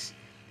makes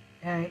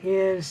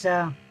is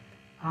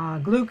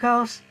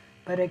glucose,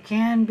 but it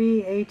can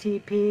be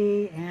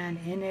ATP and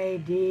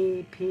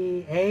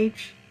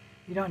NADPH.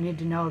 You don't need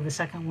to know the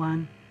second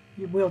one.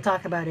 We'll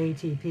talk about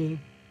ATP.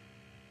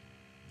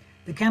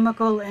 The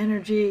chemical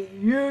energy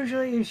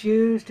usually is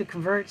used to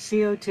convert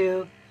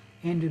CO2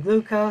 into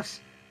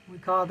glucose. We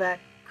call that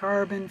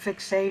carbon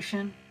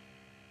fixation.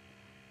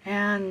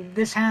 And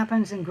this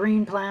happens in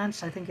green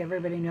plants. I think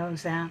everybody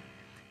knows that.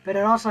 But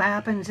it also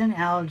happens in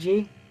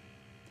algae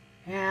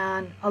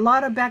and a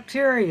lot of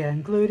bacteria,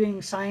 including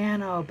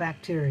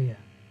cyanobacteria.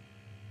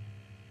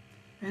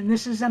 And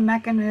this is a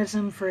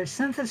mechanism for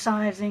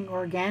synthesizing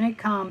organic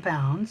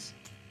compounds.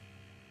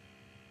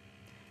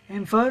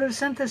 And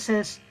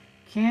photosynthesis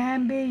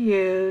can be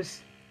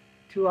used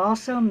to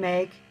also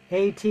make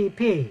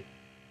ATP.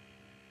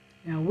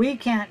 Now we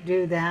can't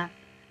do that,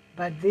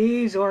 but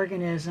these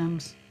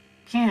organisms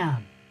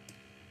can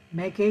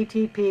make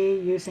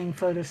ATP using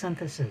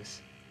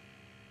photosynthesis.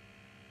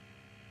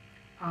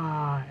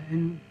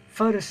 And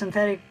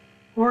photosynthetic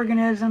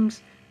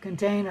organisms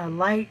contain a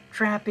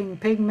light-trapping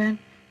pigment.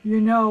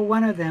 You know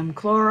one of them,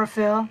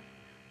 chlorophyll.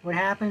 What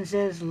happens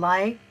is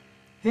light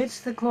hits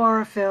the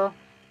chlorophyll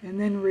and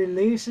then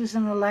releases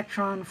an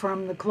electron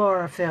from the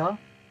chlorophyll.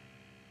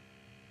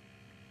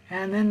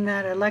 And then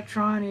that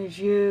electron is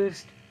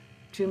used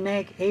to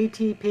make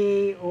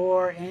ATP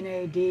or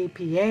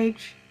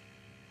NADPH.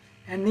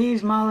 And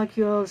these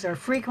molecules are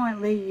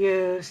frequently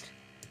used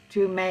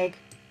to make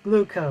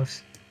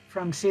glucose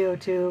from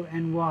CO2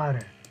 and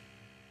water.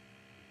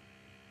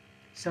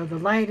 So the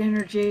light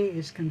energy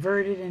is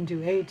converted into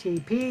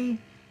ATP,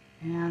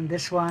 and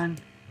this one,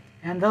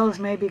 and those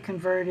may be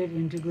converted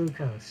into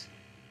glucose.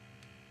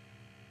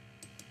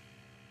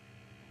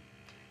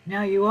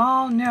 Now you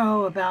all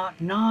know about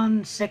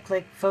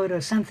non-cyclic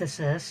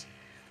photosynthesis.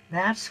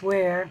 That's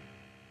where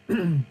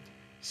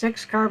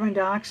 6 carbon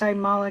dioxide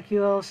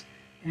molecules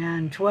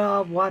and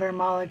 12 water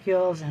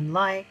molecules and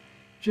light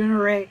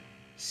generate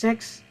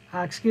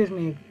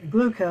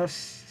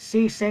glucose,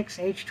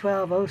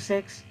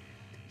 C6H12O6,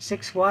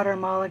 6 water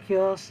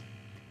molecules,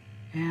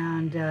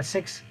 and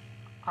 6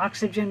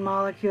 oxygen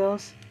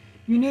molecules.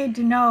 You need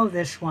to know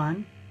this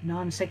one,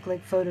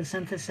 non-cyclic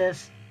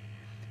photosynthesis.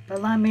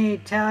 But let me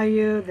tell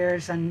you,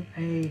 there's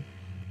anaerobic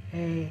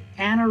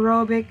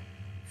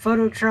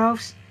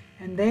phototrophs,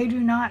 and they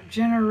do not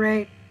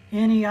generate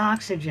any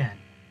oxygen.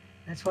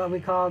 That's why we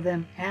call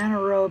them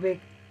anaerobic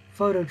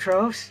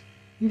phototrophs.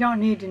 You don't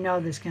need to know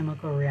this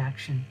chemical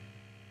reaction.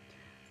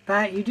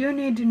 But you do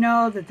need to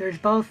know that there's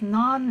both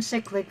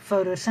non-cyclic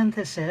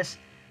photosynthesis,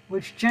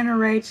 which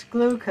generates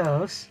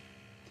glucose,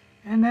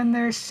 and then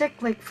there's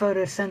cyclic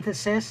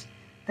photosynthesis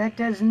that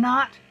does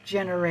not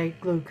generate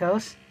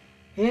glucose,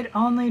 it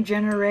only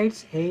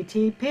generates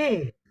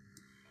ATP.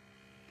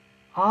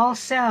 All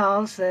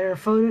cells that are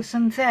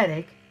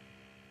photosynthetic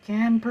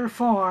can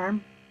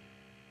perform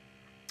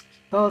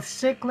both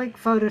cyclic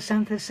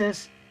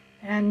photosynthesis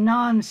and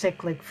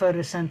non-cyclic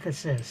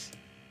photosynthesis.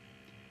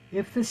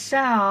 If the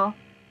cell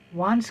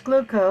wants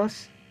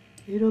glucose,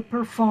 it'll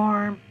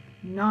perform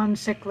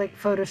non-cyclic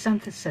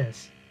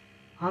photosynthesis.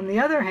 On the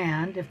other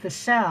hand, if the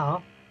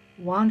cell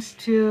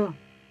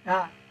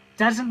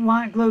doesn't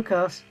want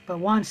glucose but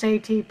wants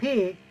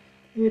ATP,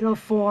 it'll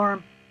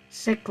form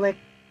cyclic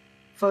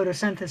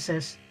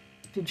photosynthesis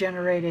to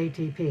generate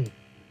ATP.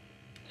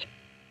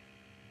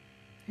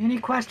 Any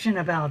question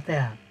about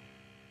that?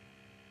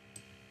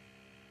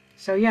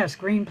 So yes,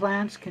 green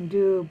plants can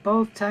do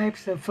both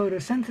types of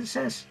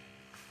photosynthesis.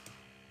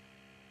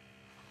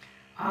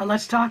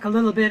 Let's talk a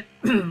little bit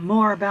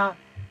more about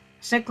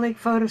cyclic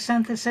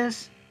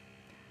photosynthesis.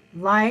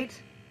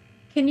 Light.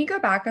 Can you go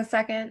back a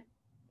second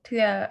to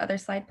the other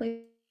slide,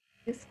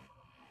 please?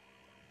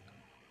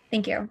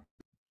 Thank you.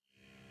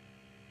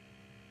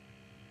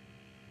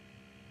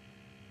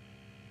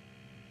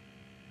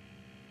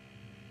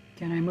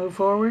 Can I move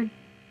forward?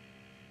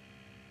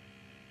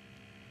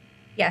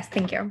 Yes,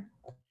 thank you.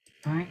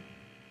 All right.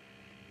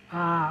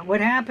 What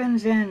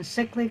happens in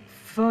cyclic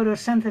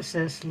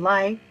photosynthesis,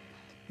 light,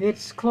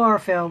 it's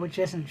chlorophyll, which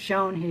isn't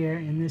shown here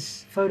in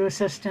this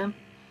photosystem,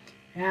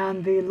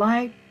 and the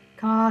light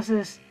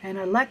causes an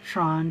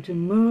electron to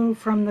move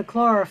from the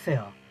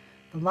chlorophyll.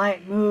 The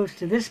light moves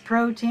to this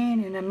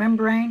protein in a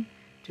membrane,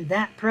 to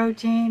that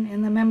protein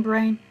in the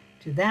membrane,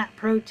 to that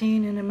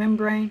protein in the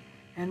membrane,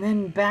 and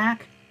then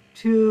back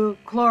to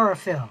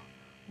chlorophyll.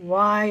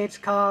 Why it's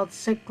called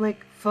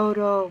cyclic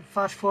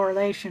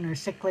photophosphorylation or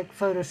cyclic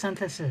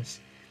photosynthesis.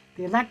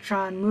 The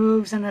electron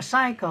moves in a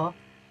cycle,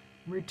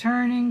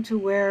 returning to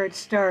where it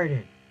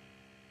started.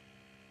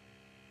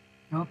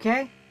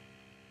 Okay?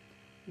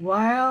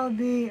 While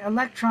the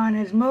electron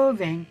is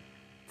moving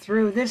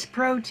through this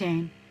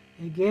protein,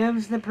 it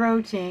gives the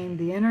protein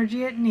the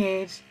energy it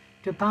needs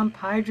to pump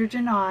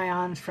hydrogen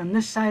ions from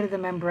this side of the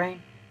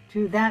membrane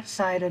to that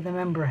side of the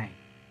membrane.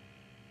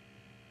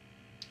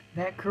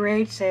 That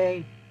creates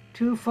a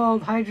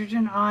twofold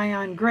hydrogen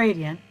ion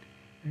gradient.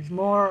 There's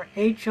more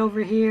H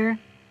over here,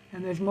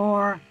 and there's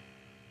more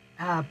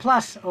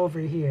plus over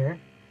here.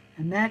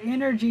 And that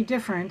energy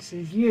difference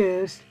is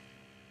used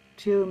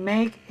to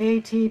make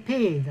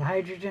ATP. The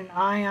hydrogen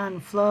ion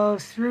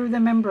flows through the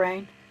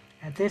membrane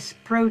at this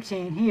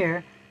protein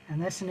here,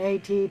 and that's an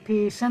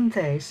ATP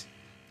synthase.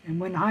 And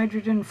when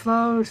hydrogen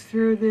flows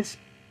through this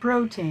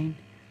protein,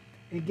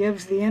 it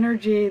gives the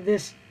energy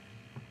this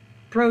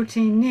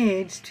protein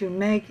needs to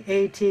make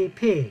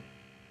ATP.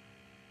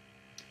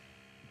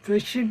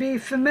 This should be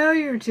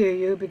familiar to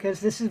you because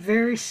this is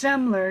very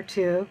similar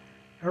to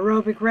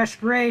aerobic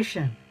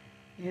respiration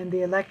in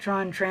the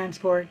electron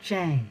transport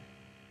chain.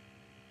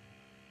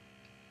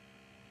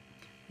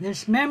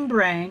 This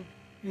membrane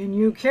in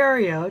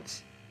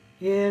eukaryotes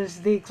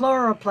is the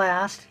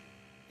chloroplast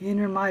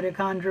inner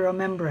mitochondrial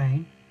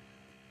membrane,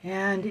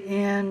 and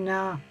in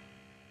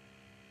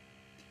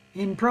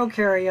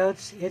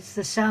prokaryotes it's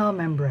the cell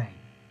membrane.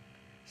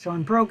 So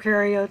in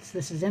prokaryotes,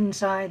 this is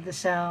inside the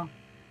cell,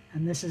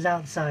 and this is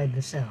outside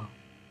the cell.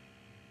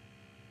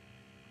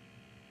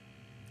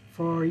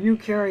 For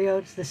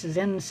eukaryotes, this is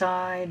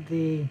inside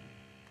the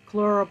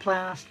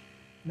chloroplast.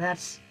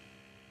 That's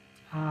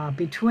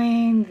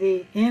between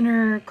the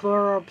inner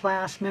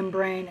chloroplast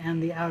membrane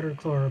and the outer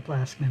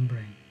chloroplast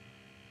membrane.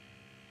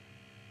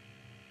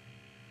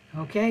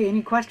 Okay,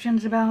 any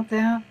questions about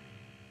that?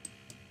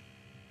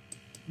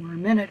 We're a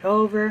minute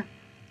over.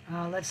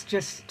 Let's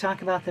just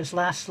talk about this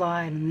last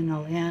slide and then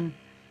I'll end.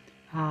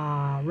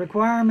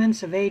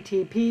 Requirements of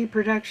ATP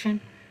production.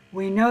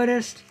 We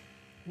noticed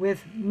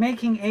with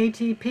making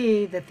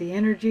ATP that the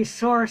energy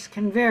source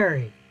can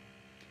vary.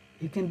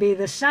 It can be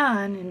the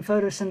sun in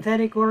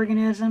photosynthetic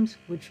organisms,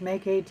 which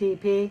make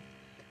ATP,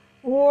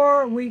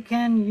 or we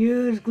can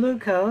use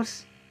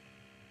glucose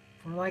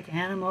for like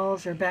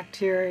animals or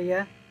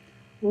bacteria,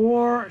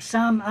 or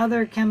some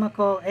other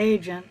chemical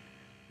agent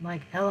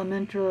like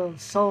elemental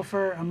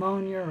sulfur,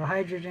 ammonia, or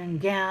hydrogen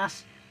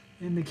gas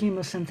in the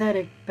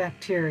chemosynthetic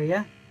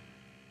bacteria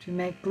to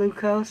make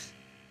glucose.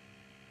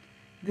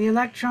 The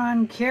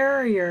electron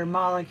carrier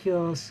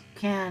molecules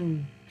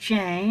can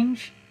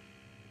change.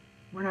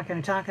 We're not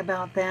going to talk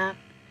about that,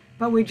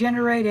 but we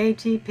generate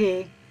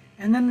ATP,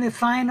 and then the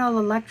final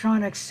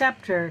electron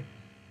acceptor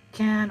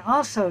can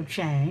also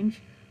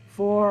change.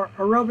 For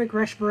aerobic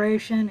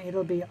respiration,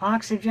 it'll be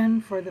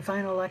oxygen for the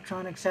final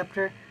electron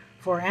acceptor.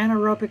 For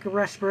anaerobic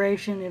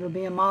respiration, it'll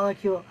be a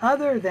molecule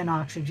other than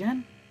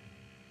oxygen.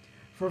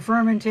 For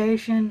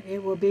fermentation,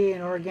 it will be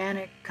an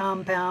organic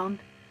compound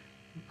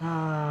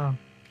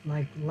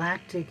like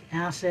lactic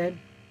acid.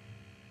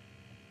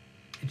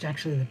 It's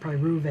actually the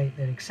pyruvate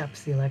that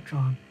accepts the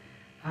electron.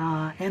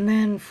 And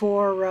then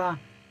for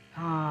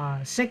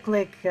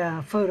cyclic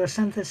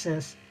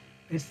photosynthesis,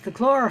 it's the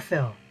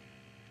chlorophyll.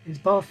 It's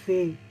both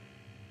the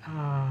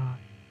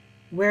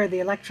where the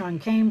electron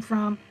came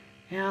from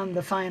and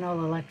the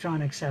final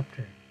electron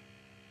acceptor.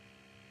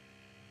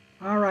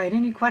 All right,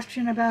 any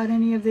question about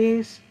any of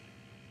these?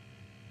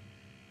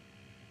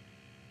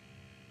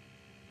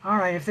 All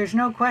right, if there's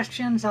no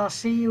questions, I'll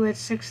see you at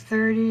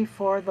 6:30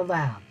 for the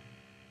lab.